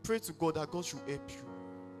 Pray to God that God should help you.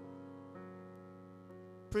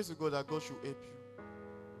 Pray to God that God should help you.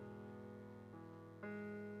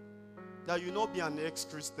 That you not be an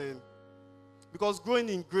ex-Christian. Because growing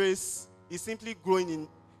in grace is simply growing in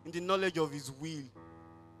the knowledge of His will.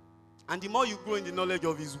 And the more you grow in the knowledge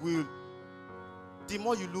of His will, the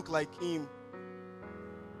more you look like Him.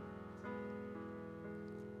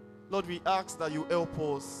 Lord, we ask that you help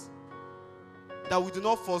us, that we do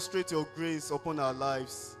not frustrate your grace upon our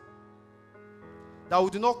lives, that we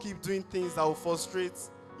do not keep doing things that will frustrate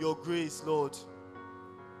your grace, Lord.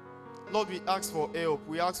 Lord, we ask for help.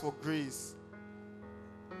 We ask for grace.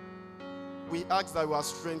 We ask that we are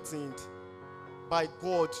strengthened by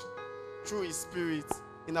God through His Spirit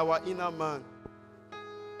in our inner man.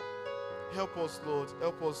 Help us, Lord.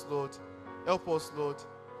 Help us, Lord. Help us, Lord.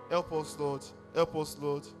 Help us, Lord. Help us,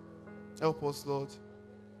 Lord. Help us, Lord.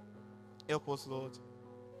 Help us, Lord.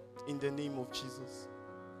 In the name of Jesus.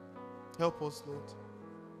 Help us, Lord.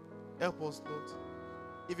 Help us, Lord.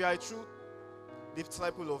 If you are a true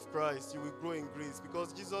disciple of Christ, you will grow in grace,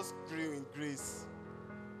 because Jesus grew in grace.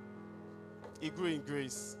 He grew in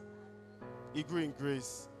grace. He grew in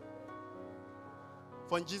grace.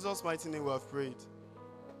 For in Jesus' mighty name we have prayed.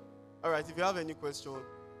 All right, if you have any question,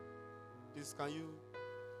 please can you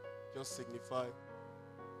just signify?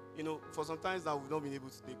 You know, for some times now we've not been able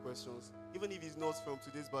to take questions. Even if it's not from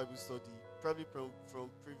today's Bible study, probably from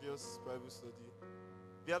previous Bible study.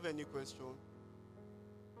 If you have any question,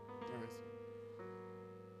 yes.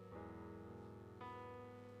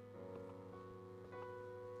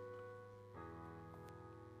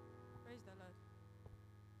 Praise the Lord.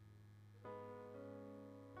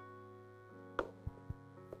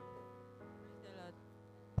 Praise the Lord.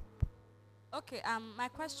 Okay, my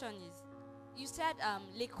question is, you said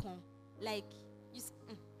lekon, like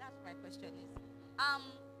that's what my question is.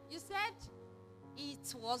 You said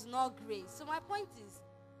it was not grace. So my point is,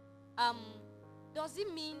 does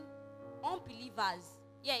it mean unbelievers,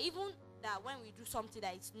 even that when we do something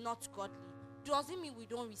that is not godly, does it mean we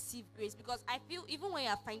don't receive grace? Because I feel even when you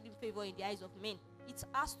are finding favor in the eyes of men, it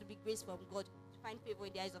has to be grace from God to find favor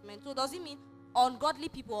in the eyes of men. So does it mean ungodly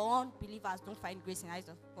people or unbelievers don't find grace in the eyes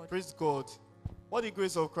of God? Praise God. What the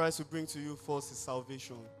grace of Christ will bring to you first is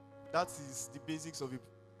salvation. That is the basics of the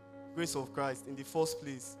grace of Christ in the first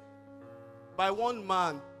place. By one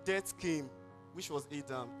man, death came, which was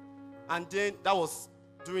Adam. And then that was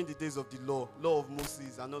during the days of the law of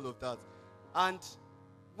Moses and all of that. And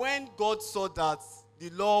when God saw that the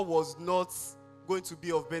law was not going to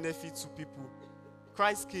be of benefit to people,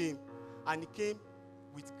 Christ came, and He came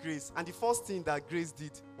with grace. And the first thing that grace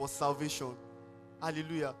did was salvation.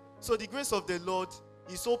 Hallelujah. So the grace of the Lord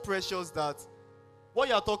is so precious that what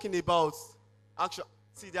you are talking about, actually,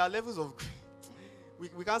 see, there are levels of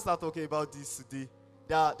grace. We can't start talking about this today.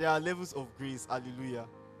 There are levels of grace. Hallelujah.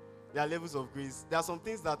 There are levels of grace. There are some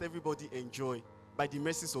things that everybody enjoy by the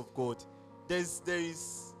mercies of God. There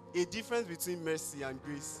is a difference between mercy and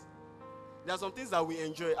grace. There are some things that we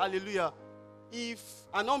enjoy. Hallelujah. If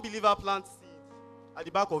an unbeliever plants seed at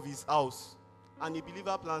the back of his house and a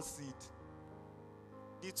believer plants seed,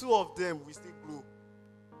 the two of them will still grow.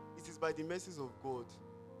 It is by the mercies of God.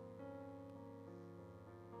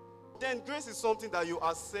 Then grace is something that you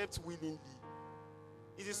accept willingly.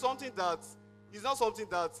 It is something that it's not something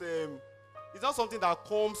that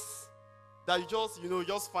comes that you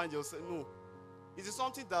just find yourself. No. It is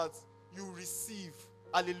something that you receive.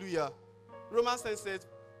 Hallelujah. Romans 10 said,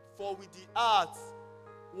 for with the heart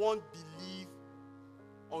one believe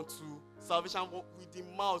unto salvation, with the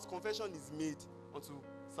mouth confession is made unto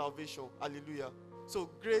salvation. Hallelujah. So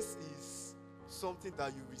grace is something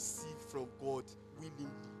that you receive from God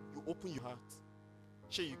willingly. You open your heart.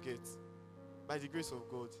 Sure you get. By the grace of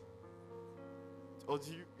God. Or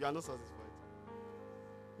you are not satisfied?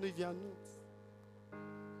 No, if you are not,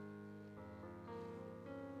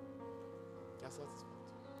 satisfied.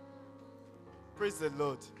 Praise the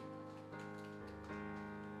Lord.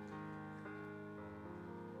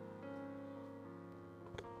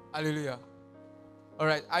 Hallelujah. All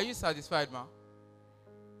right. Are you satisfied, ma?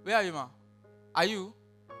 Where are you, ma? Are you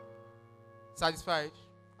satisfied?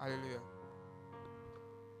 Hallelujah.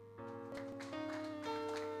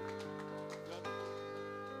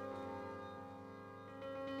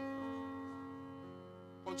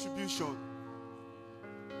 Contribution.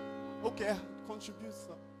 Okay, contribute,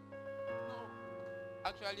 sir.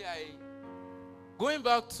 Actually, going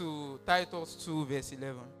back to Titus 2, verse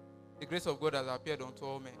 11, the grace of God has appeared unto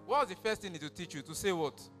all men. What was the first thing it to teach you? To say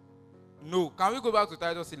what? No. Can we go back to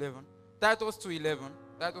Titus 11? Titus 2:11.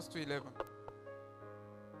 Titus 2:11.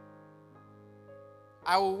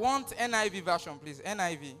 I will want NIV version, please.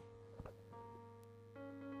 NIV.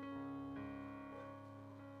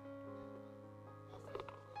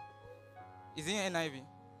 Is it NIV?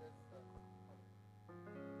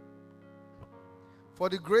 For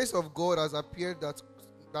the grace of God has appeared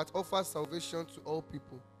that offers salvation to all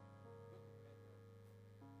people.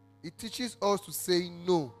 It teaches us to say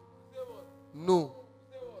no. No.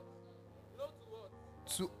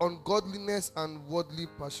 To ungodliness and worldly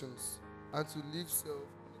passions, and to live self.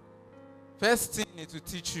 First thing it will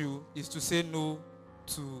teach you is to say no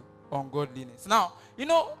to ungodliness. Now,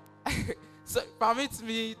 so permit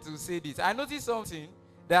me to say this. I noticed something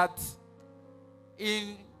that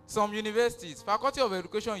in some universities, Faculty of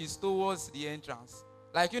Education is towards the entrance,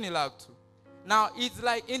 like Unilag too. Now, it's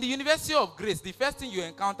like in the University of Grace, the first thing you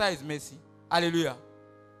encounter is mercy. Hallelujah.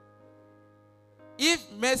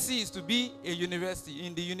 If mercy is to be a university,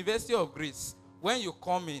 in the University of Grace, when you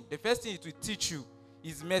come in, the first thing it will teach you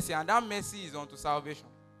is mercy, and that mercy is unto salvation.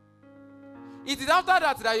 It is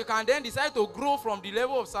after that you can then decide to grow from the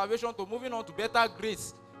level of salvation to moving on to better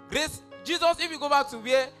grace. Grace, Jesus, if you go back to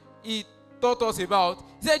where he taught us about,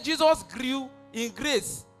 he said Jesus grew in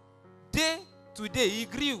grace. Day to day, he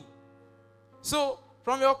grew. So,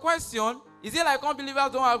 from your question, is it like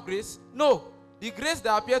unbelievers don't have grace? No. The grace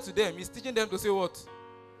that appeared to them is teaching them to say what?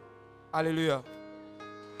 Hallelujah.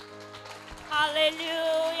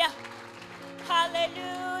 Hallelujah.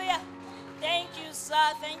 Hallelujah. Thank you, sir.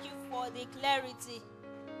 Thank you for the clarity.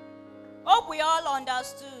 Hope we all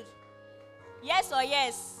understood. Yes or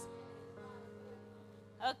yes?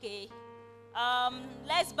 Okay.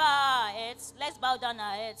 Let's bow our heads. Let's bow down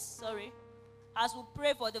our heads. Sorry. As we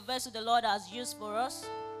pray for the vessel the Lord has used for us.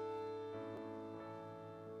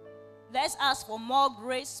 Let's ask for more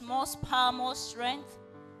grace, more power, more strength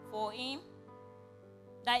for him.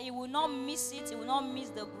 That he will not miss it. He will not miss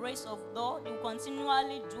the grace of God. He will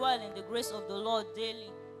continually dwell in the grace of the Lord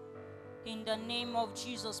daily. In the name of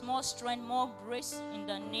Jesus. More strength, more grace in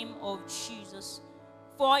the name of Jesus.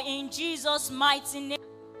 For in Jesus' mighty name.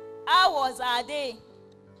 How was our day?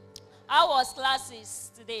 How was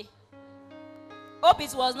classes today? Hope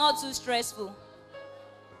it was not too stressful.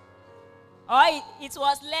 Or it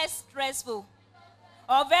was less stressful.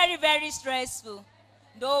 Or very, very stressful.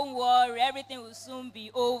 Don't worry, everything will soon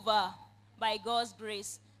be over by God's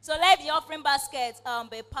grace. So let the offering basket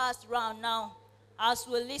be passed around now as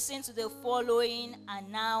we listen to the following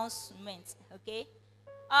announcement. Okay?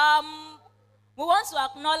 We want to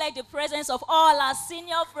acknowledge the presence of all our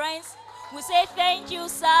senior friends. We say thank you,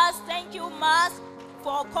 sirs. Thank you, mas,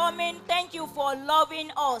 for coming. Thank you for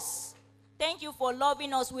loving us. Thank you for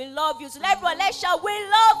loving us. We love you. So everyone, let's shout, we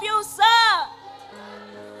love you, sir.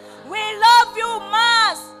 We love you,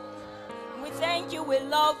 mas. We thank you. We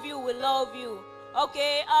love you. We love you.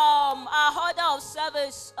 Okay, our order of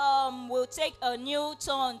service will take a new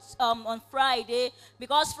turn on Friday,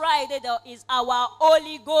 because Friday is our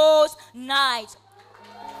Holy Ghost night.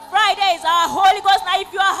 Friday is our Holy Ghost night.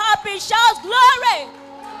 If you are happy, shout glory.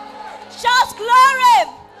 Shout glory.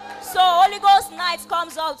 So Holy Ghost night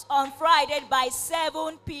comes out on Friday by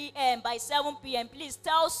 7 p.m. By 7 p.m. Please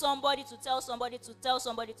tell somebody to tell somebody to tell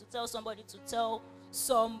somebody to tell somebody to tell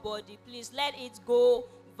somebody. Please let it go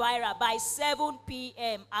viral by 7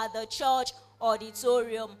 p.m. at the church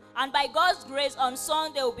auditorium. And by God's grace, on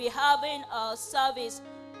Sunday we'll be having a service.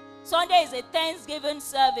 Sunday is a Thanksgiving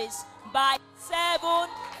service by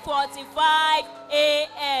 7:45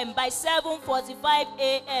 a.m. By 7:45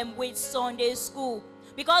 a.m. with Sunday school.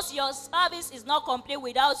 Because your service is not complete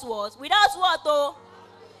without what? Without what though?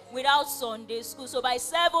 Without Sunday school. So by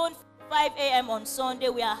 7:45 a.m. on Sunday,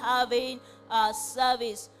 we are having a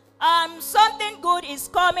service. Something good is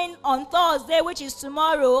coming on Thursday, which is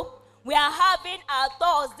tomorrow. We are having our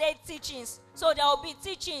Thursday teachings. So there will be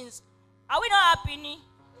teachings. Are we not happy?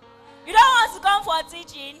 You don't want to come for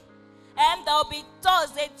teaching? There will be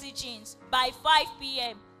Thursday teachings by 5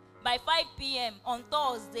 p.m. by 5 p.m. on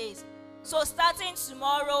Thursdays. So starting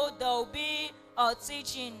tomorrow, there will be a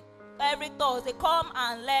teaching every Thursday. Come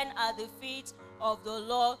and learn at the feet of the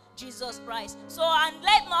Lord Jesus Christ. So, and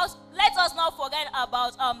let us not forget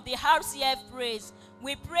about the RCF praise.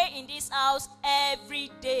 We pray in this house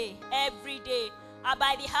every day,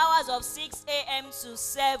 by the hours of 6 a.m. to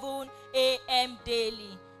 7 a.m.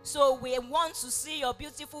 daily. So we want to see your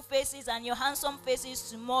beautiful faces and your handsome faces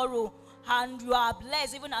tomorrow. And you are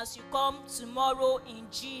blessed even as you come tomorrow in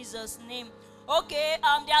Jesus' name. Okay,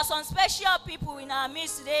 there are some special people in our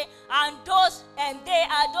midst today, and they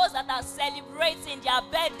are those that are celebrating their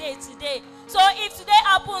birthday today. So if today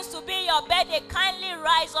happens to be your birthday, kindly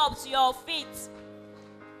rise up to your feet.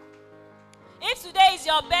 If today is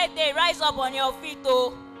your birthday, rise up on your feet.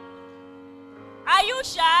 Oh, are you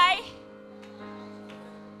shy?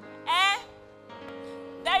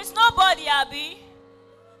 There is nobody, Abby.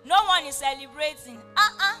 No one is celebrating.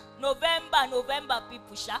 November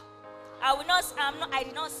people, sha. I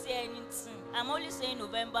did not say anything. I'm only saying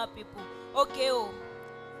November people. Okay, oh.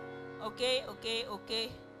 Okay.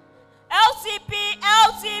 LTP.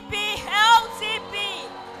 Okay, thank you.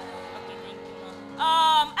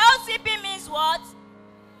 LTP means what?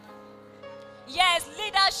 Yes,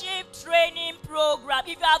 leadership training program.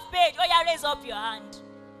 If you have paid, raise up your hand.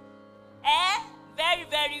 Very,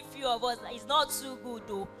 very few of us. It's not too good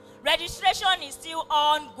though. Registration is still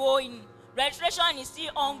ongoing.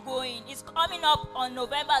 It's coming up on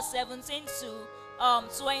November 17th to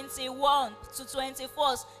 21 to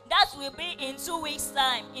 21st. That will be in 2 weeks'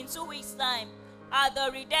 time. At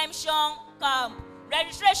the Redemption Camp.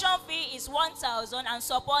 Registration fee is 1,000 and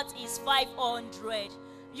support is 500.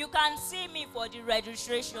 You can see me for the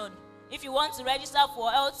registration. If you want to register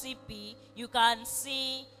for LTP, you can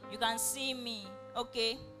see me.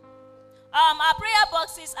 Okay. Our prayer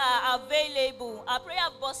boxes are available. At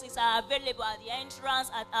the entrance,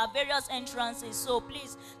 at our various entrances. So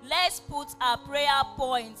please, let's put our prayer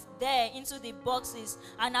points there into the boxes.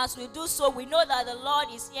 And as we do so, we know that the Lord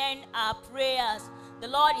is hearing our prayers.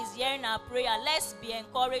 Let's be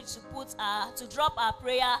encouraged to drop our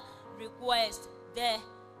prayer request there.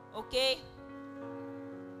 Okay.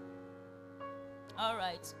 All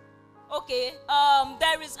right. Okay.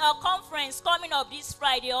 There is a conference coming up this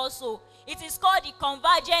Friday also. It is called the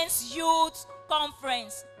Convergence Youth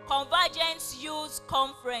Conference. The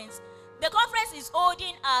conference is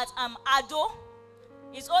holding at Ado.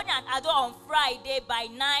 It's holding at Ado on Friday by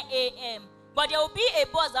 9 a.m. But there will be a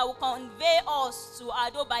bus that will convey us to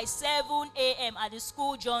Ado by 7 a.m. at the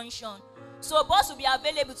school junction. So a bus will be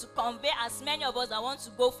available to convey as many of us that want to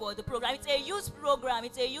go for the program. It's a youth program.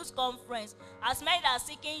 It's a youth conference. As many that are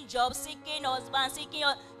seeking jobs, seeking husbands, seeking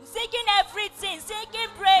everything, seeking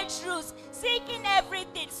breakthroughs, seeking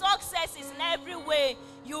everything, successes in every way.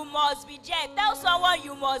 You must be there. Tell someone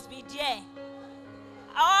you must be there.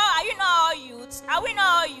 Are you not all youth? Are we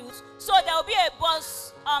not all youth? So there will be a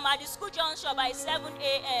bus at the school junction by 7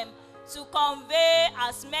 a.m. to convey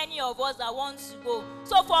as many of us that want to go.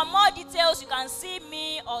 So for more details, you can see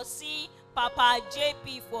me or see Papa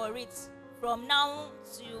JP for it. From now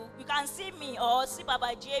to, you can see me or see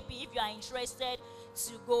Papa JP if you are interested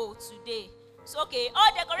to go today. So okay,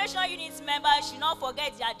 all decoration unit members should not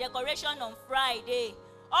forget their decoration on Friday.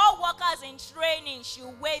 All workers in training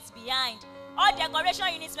should wait behind. All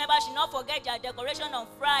decoration unit members should not forget their decoration on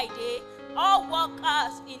Friday. All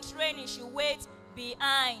workers in training should wait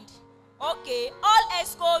behind. Okay, all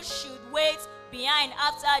escorts should wait behind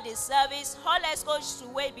after the service. All escorts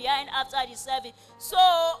should wait behind after the service. So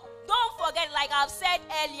don't forget, like I've said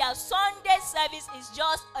earlier, Sunday service is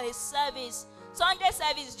just a service. Sunday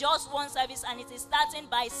service is just one service, and it is starting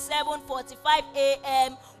by 7:45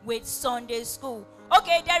 a.m. with Sunday school.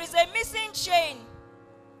 Okay, there is a missing chain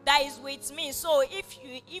that is with me. So if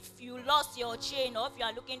you lost your chain, or if you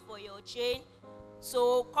are looking for your chain,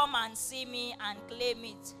 so come and see me and claim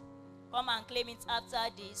it. Come and claim it after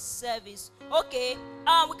the service. Okay.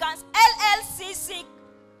 We can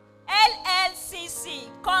LLCC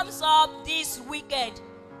comes up this weekend.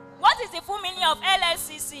 What is the full meaning of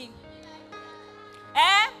LLCC?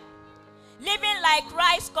 Living Like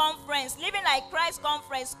Christ Conference. Living Like Christ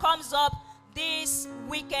Conference comes up this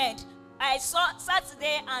weekend. I saw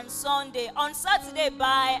Saturday and Sunday. On Saturday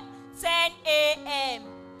by 10 a.m.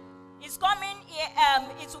 It's coming here.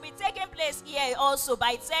 It will be taking place here also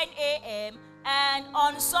by 10 a.m. and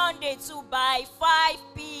on Sunday too by 5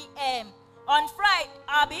 p.m. On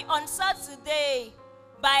Friday, on Saturday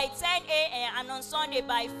by 10 a.m. and on Sunday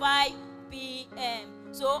by 5 p.m.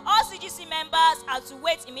 So all CGC members are to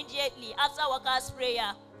wait immediately after workers'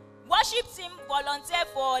 prayer. worship team volunteer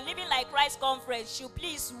for Living Like Christ conference should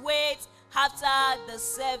please wait after the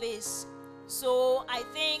service. So I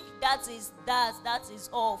think that is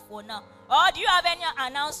all for now. Or do you have any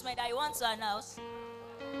announcement that you want to announce?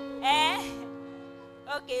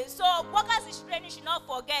 Okay, so workers in training should not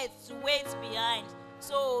forget to wait behind.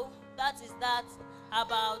 So that is that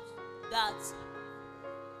about that.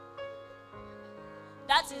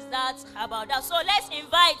 That is that about that. So let's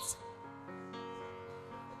invite.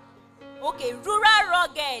 Okay, rural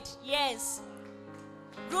rugged, yes.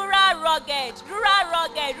 Rural rugged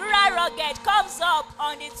comes up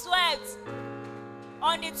on the 12th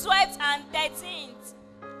and 13th.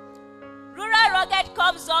 Rural rugged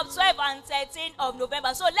comes up 12th and 13th of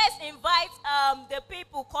November. So let's invite the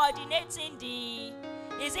people coordinating the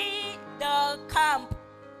camp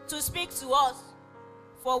to speak to us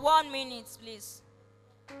for 1 minute, please.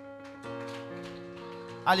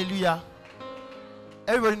 Hallelujah.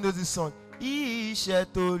 Everybody knows this song. Iṣẹ́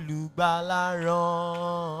t'Olùgbàlà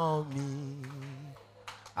rán mi.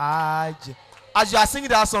 As you are singing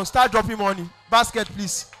that song, start dropping money. Basket,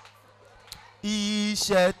 please.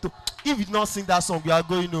 Iṣẹ́ to. If you not sing that song, we are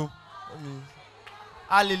going home.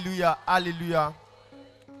 Hallelujah. Hallelujah.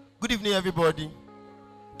 Good evening, everybody.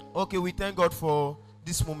 Okay, we thank God for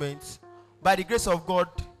this moment. By the grace of God,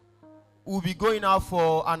 we'll be going out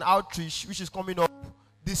for an outreach which is coming up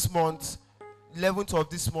this month, 11th of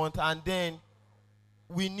this month, and then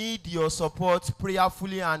we need your support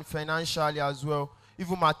prayerfully and financially as well,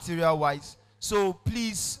 even material wise. So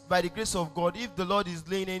please, by the grace of God, if the Lord is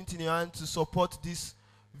laying anything in your hand to support this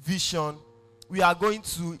vision, we are going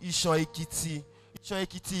to Ishon Ekiti. Ishon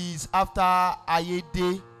Ekiti is after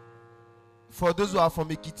Ayede for those who are from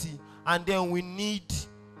Ekiti, and then we need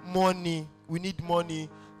money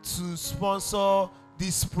to sponsor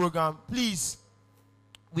this program. Please,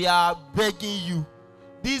 we are begging you.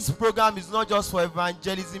 This program is not just for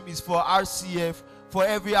evangelism, it's for RCF, for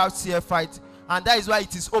every RCF fight, and that is why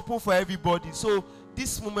it is open for everybody. So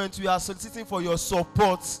this moment we are soliciting for your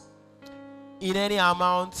support in any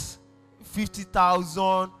amount: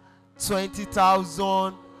 50,000,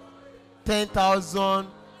 20,000, 10,000.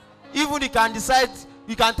 Even you can decide,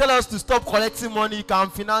 you can tell us to stop collecting money, you can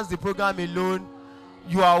finance the program alone.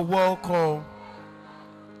 You are welcome.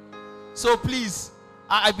 So please,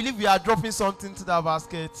 I believe we are dropping something to that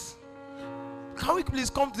basket. Can we please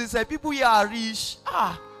come to this side? People here are rich.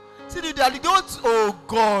 See, they don't, oh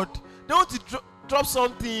God, they want to drop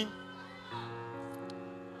something.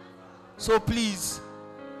 So please,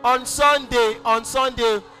 on Sunday,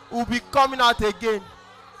 we'll be coming out again.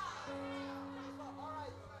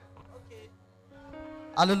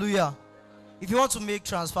 Hallelujah. If you want to make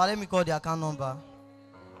transfer, let me call the account number.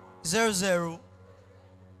 00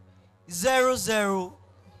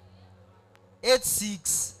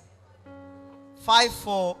 86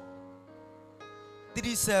 54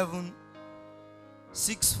 37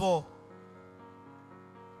 64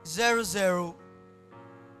 00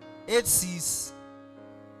 86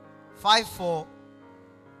 54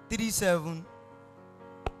 37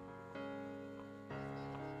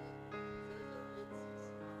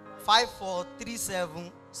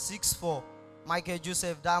 543764. Michael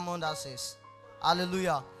Joseph Diamond Access.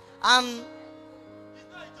 Hallelujah. And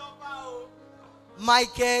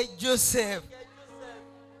Michael Joseph.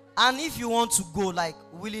 And if you want to go, like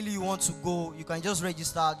willingly you want to go, you can just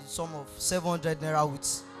register the sum of 700 naira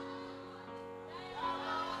with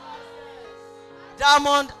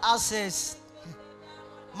Diamond Access.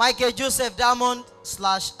 Michael Joseph Diamond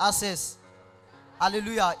 /Access.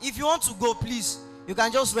 Hallelujah. If you want to go, please, you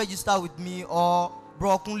can just register with me or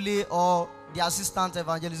Bro Kunle or the assistant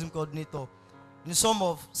evangelism coordinator in the sum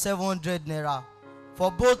of 700 naira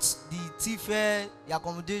for both the tea fare, the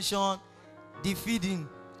accommodation, the feeding.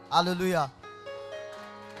 Hallelujah.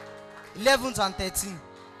 11th and 13th.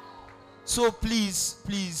 So please,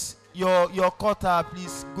 your quota,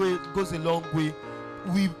 please, goes a long way.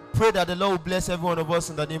 We pray that the Lord will bless every one of us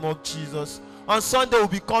in the name of Jesus. On Sunday, we'll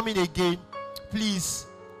be coming again. Please,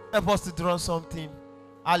 help us to draw something.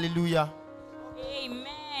 Hallelujah.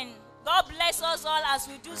 Amen. God bless us all as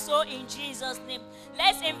we do so in Jesus' name.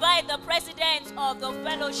 Let's invite the president of the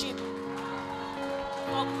fellowship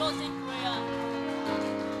for closing prayer.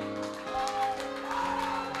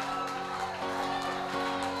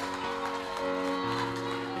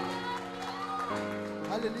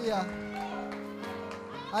 Hallelujah.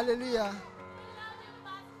 Hallelujah.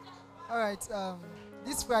 All right.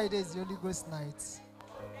 This Friday is the Holy Ghost night.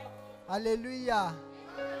 Hallelujah.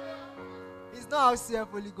 It's not RCF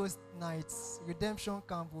Holy Ghost night. Redemption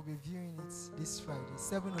Camp will be viewing it this Friday,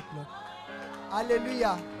 7 o'clock.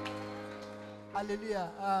 Hallelujah.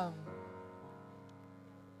 Hallelujah.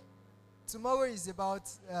 Tomorrow is about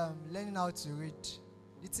learning how to read.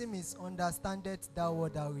 The theme is Understandeth thou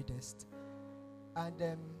what thou readest.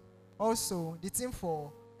 And also, the theme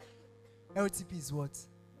for LTP is what?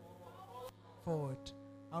 Forward.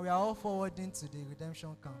 And we are all forwarding to the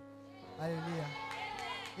redemption camp. Hallelujah.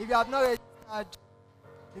 If you have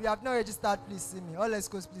not registered, please see me. All let's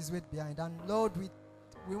go, please wait behind. And Lord,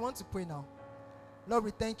 we want to pray now. Lord,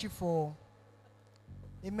 we thank you for.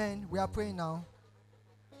 Amen. We are praying now.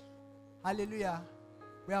 Hallelujah.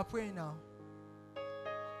 We are praying now.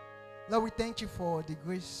 Lord, we thank you for the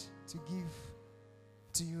grace to give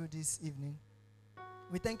to you this evening.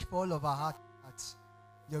 We thank you for all of our hearts that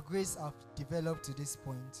your grace have developed to this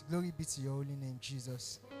point. Glory be to your holy name,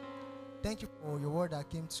 Jesus. Thank you for your word that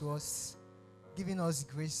came to us, giving us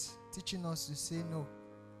grace, teaching us to say no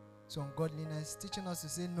to ungodliness, teaching us to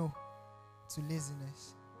say no to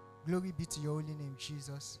laziness. Glory be to your holy name,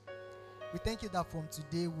 Jesus. We thank you that from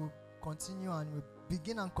today we'll continue and we'll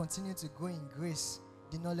begin and continue to grow in grace,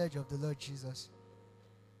 the knowledge of the Lord Jesus.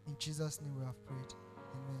 In Jesus' name we have prayed.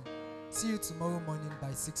 Amen. See you tomorrow morning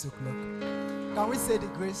by 6 o'clock. Can we say the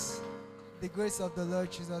grace? The grace of the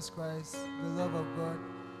Lord Jesus Christ, the love of God,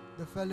 the fellowship